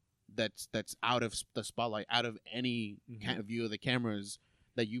do that's out of the spotlight, out of any kind of view of the cameras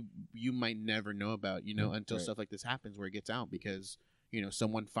that you might never know about, you know, until stuff like this happens where it gets out because, you know,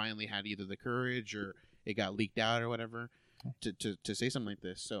 someone finally had either the courage or it got leaked out or whatever to say something like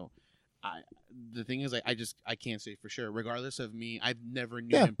this. So the thing is, like, I can't say for sure. Regardless of me, I've never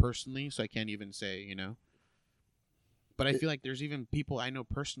knew him personally, so I can't even say, you know. But I feel like there's even people I know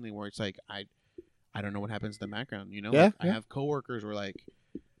personally where it's like I don't know what happens in the background, you know? Yeah, like, I have coworkers where, like,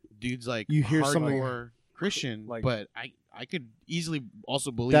 dude's, like, you hear hardcore Christian, like, but I could easily also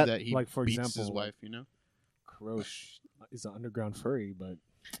believe that he, like, for beats example, his wife, you know? Karosh is an underground furry, but,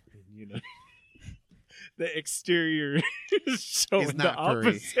 you know, the exterior is showing the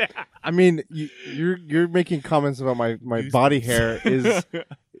opposite. I mean, you're making comments about my body hair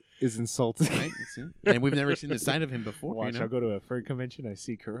is insulting. Right? And we've never seen the side of him before. Watch, you know? I'll go to a furry convention, I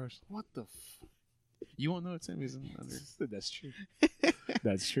see Karosh. What the You won't know it's him. He's under. That's true.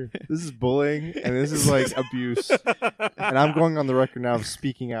 That's true. This is bullying, and this is like abuse. And I'm going on the record now of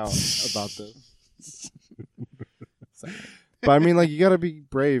speaking out about this. But I mean, like, you gotta be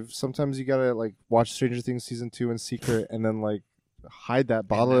brave. Sometimes you gotta like watch Stranger Things season 2 in secret, and then like hide that,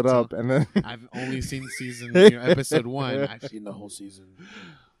 bottle it up, and then. I've only seen episode 1. I've seen the whole season.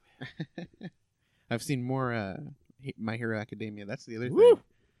 I've seen more My Hero Academia. That's the other thing.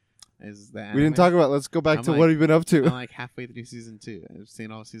 Is that we didn't talk about. Let's go back to what you've been up to. I'm like halfway through season 2. I've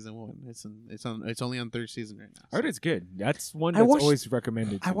seen all season 1. It's only on 3rd season right now. So. I heard it's good. That's one that's always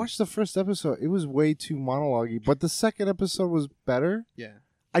recommended. I watched the first episode. It was way too monologue-y, but the second episode was better. Yeah.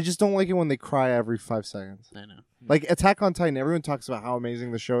 I just don't like it when they cry every 5 seconds. I know. Like Attack on Titan, everyone talks about how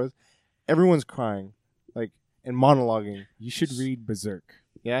amazing the show is. Everyone's crying, like, and monologuing. You should read Berserk.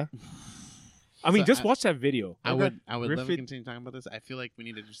 Yeah. I mean, just watch that video. I would love to continue talking about this. I feel like we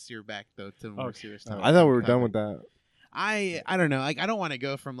need to just steer back though to more serious topics. I thought we were done with that. I don't know. Like, I don't want to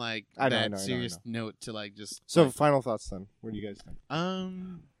go from like that serious note to like just. So, like, final thoughts then. What do you guys think?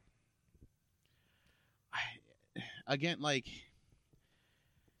 Again, like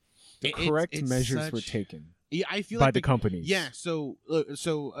the correct measures were taken. Yeah, I feel by like the companies. Yeah, so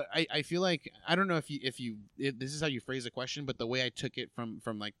I feel like I don't know if this is how you phrase a question, but the way I took it from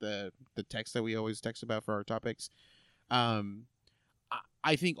like the text that we always text about for our topics, I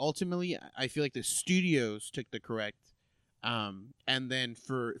think ultimately I feel like the studios took the correct, and then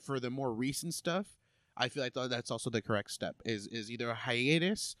for the more recent stuff, I feel like that's also the correct step is either a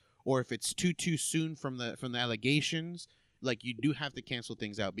hiatus or if it's too soon from the allegations. Like, you do have to cancel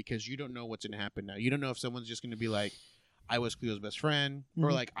things out because you don't know what's going to happen now. You don't know if someone's just going to be like, I was Cleo's best friend,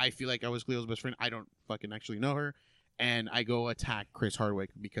 or like, I feel like I was Cleo's best friend. I don't fucking actually know her. and I go attack Chris Hardwick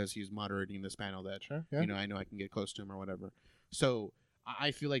because he's moderating this panel that Sure, yeah. I know I can get close to him or whatever. So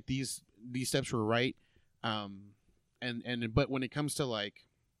I feel like these steps were right. But when it comes to like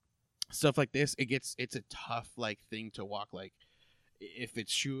stuff like this, it's a tough like thing to walk, like if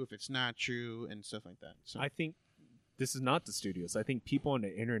it's true, if it's not true, and stuff like that. So I think this is not the studios. I think people on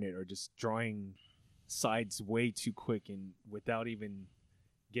the internet are just drawing sides way too quick and without even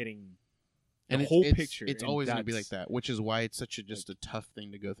getting the whole picture. It's always going to be like that, which is why it's such a tough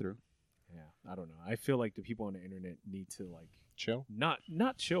thing to go through. Yeah, I don't know. I feel like the people on the internet need to like chill. Not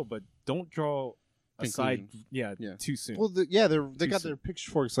chill, but don't draw a side. Yeah, too soon. Well, they got their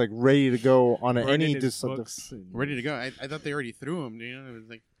pitchforks like ready to go on any ready to go. I thought they already threw them. You know, it was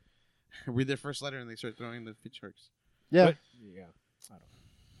like read their first letter and they start throwing the pitchforks. Yeah, but, yeah. I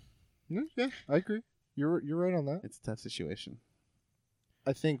don't know. Yeah, I agree. You're right on that. It's a tough situation.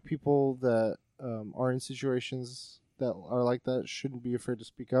 I think people that are in situations that are like that shouldn't be afraid to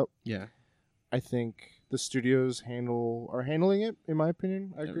speak up. Yeah. I think the studios are handling it, in my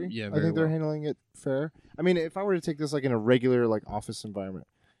opinion. I agree. Yeah, I think they're handling it fair. I mean, if I were to take this like in a regular like office environment,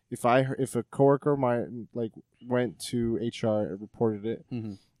 if a coworker of mine like went to HR and reported it,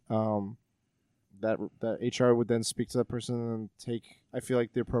 that HR would then speak to that person and take, I feel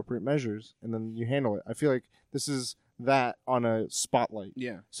like, the appropriate measures, and then you handle it. I feel like this is that on a spotlight.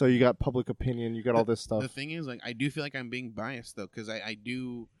 Yeah. So you got public opinion, you got all this stuff. The thing is, like, I do feel like I'm being biased though, because I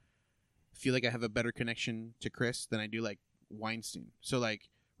do feel like I have a better connection to Chris than I do like Weinstein. So like,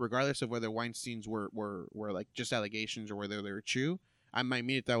 regardless of whether Weinstein's were like just allegations or whether they were true, my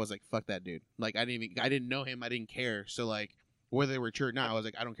immediate thought was like, fuck that dude. Like I didn't know him, I didn't care. So like, whether they were true or not, I was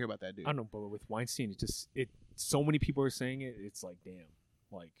like, I don't care about that dude. I don't know, but with Weinstein, so many people are saying it. It's like, damn,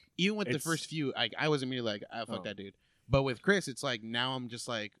 like even with the first few, I was immediately like, ah, fuck that dude. But with Chris, it's like now I'm just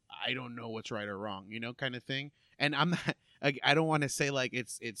like, I don't know what's right or wrong, kind of thing. And I'm not, I don't want to say like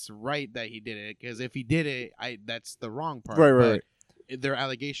it's right that he did it, because if he did it, that's the wrong part. Right. There are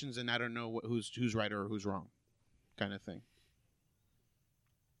allegations, and I don't know who's right or who's wrong, kind of thing.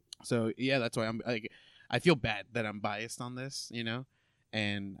 So yeah, that's why I'm like, I feel bad that I'm biased on this,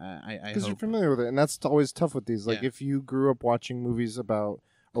 and I because you're familiar with it, and that's always tough with these. Like if you grew up watching movies about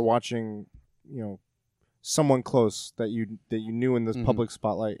or watching, someone close that you knew in this public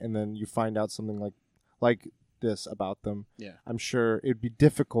spotlight, and then you find out something like this about them. Yeah, I'm sure it'd be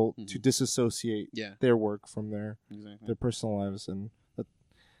difficult to disassociate their work from their personal lives, and that's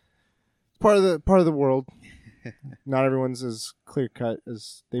part of the world. Not everyone's as clear cut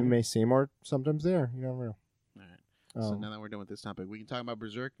as they may seem, or sometimes they are. You never know. All right. So now that we're done with this topic, we can talk about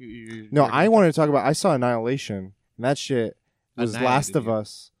Berserk. No, I wanted to talk about. I saw Annihilation, and that shit was Last of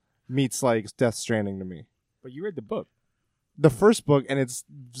Us meets like Death Stranding to me. But you read the book, the first book, and it's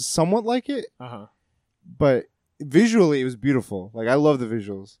somewhat like it. But visually, it was beautiful. Like I love the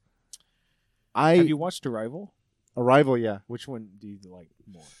visuals. Have you watched Arrival? Arrival, yeah. Which one do you like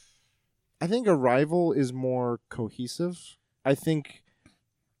more? I think Arrival is more cohesive. I think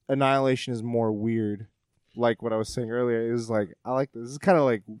Annihilation is more weird. Like what I was saying earlier, it was like, I like this. This is kind of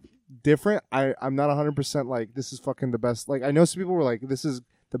like different. I'm not 100% like, this is fucking the best. Like, I know some people were like, this is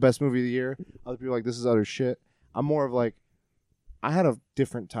the best movie of the year. Other people were like, this is utter shit. I'm more of like, I had a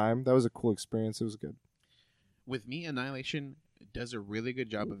different time. That was a cool experience. It was good. With me, Annihilation does a really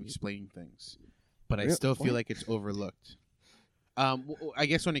good job of explaining things, but I still feel like it's overlooked. I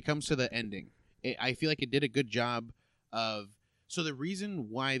guess when it comes to the ending, I feel like it did a good job of. So the reason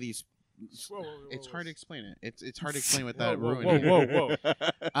why these, it's hard to explain it. It's hard to explain without ruining. Whoa!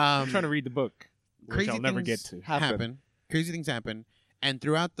 I'm trying to read the book, which I'll never get to. Crazy things happen, and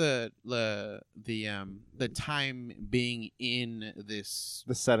throughout the time being in the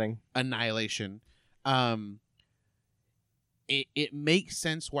setting Annihilation, it makes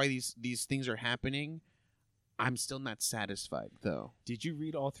sense why these things are happening. I'm still not satisfied, though. Did you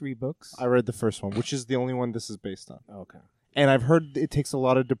read all 3 books? I read the first one, which is the only one this is based on. Okay. And I've heard it takes a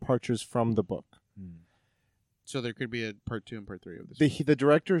lot of departures from the book. So there could be a part 2 and part 3 of this. The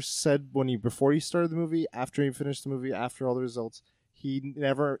director said before he started the movie, after he finished the movie, after all the results, he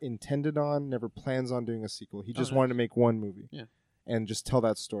never never plans on doing a sequel. He just wanted to make one movie. Yeah. And just tell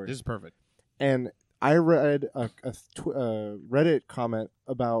that story. This is perfect. And I read a Reddit comment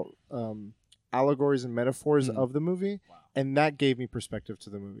about allegories and metaphors of the movie, and that gave me perspective to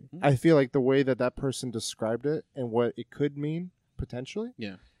the movie. I feel like the way that person described it and what it could mean potentially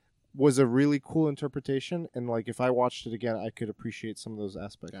was a really cool interpretation, and like if I watched it again, I could appreciate some of those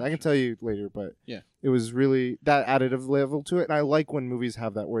aspects. Gotcha. I can tell you later, but it was really that additive level to it, and I like when movies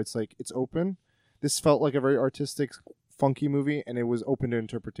have that where it's like it's open. This felt like a very artistic, funky movie, and it was open to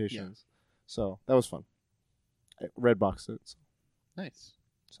interpretations. So that was fun. red boxed it. So. Nice.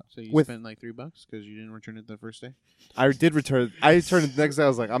 So you With- spent like $3 because you didn't return it the first day. I did return. I returned it the next day. I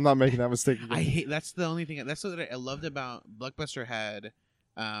was like, I'm not making that mistake again. I hate. That's the only thing. That's what I loved about Blockbuster had.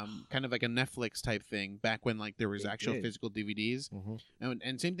 Kind of like a Netflix type thing back when like there was actual physical DVDs,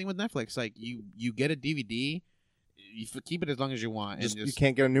 and same thing with Netflix. Like you get a DVD, you keep it as long as you want, and you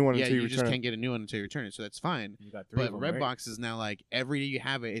can't get a new one until you just return it. can't get a new one until you return it. So that's fine. You got 3 But of them, right? Redbox is now like every day you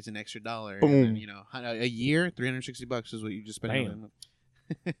have it, it's an extra $1. Boom. And then, you know, a year, $360 is what you just spend.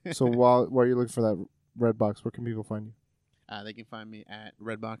 Damn. So while you're looking for that red box, where can people find you? They can find me at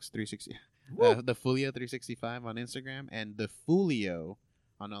Redbox360, the Fulio 365 on Instagram, and the Fulio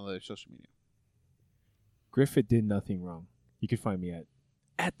on all other social media. Griffith did nothing wrong. You can find me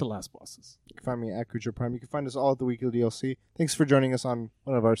at The Last Bosses. You can find me at Kuja Prime. You can find us all at the Weekly DLC. Thanks for joining us on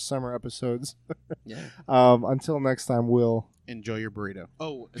one of our summer episodes. Yeah. Until next time, we'll Enjoy your burrito.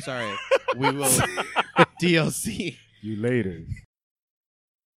 Oh, sorry. We will DLC. You later.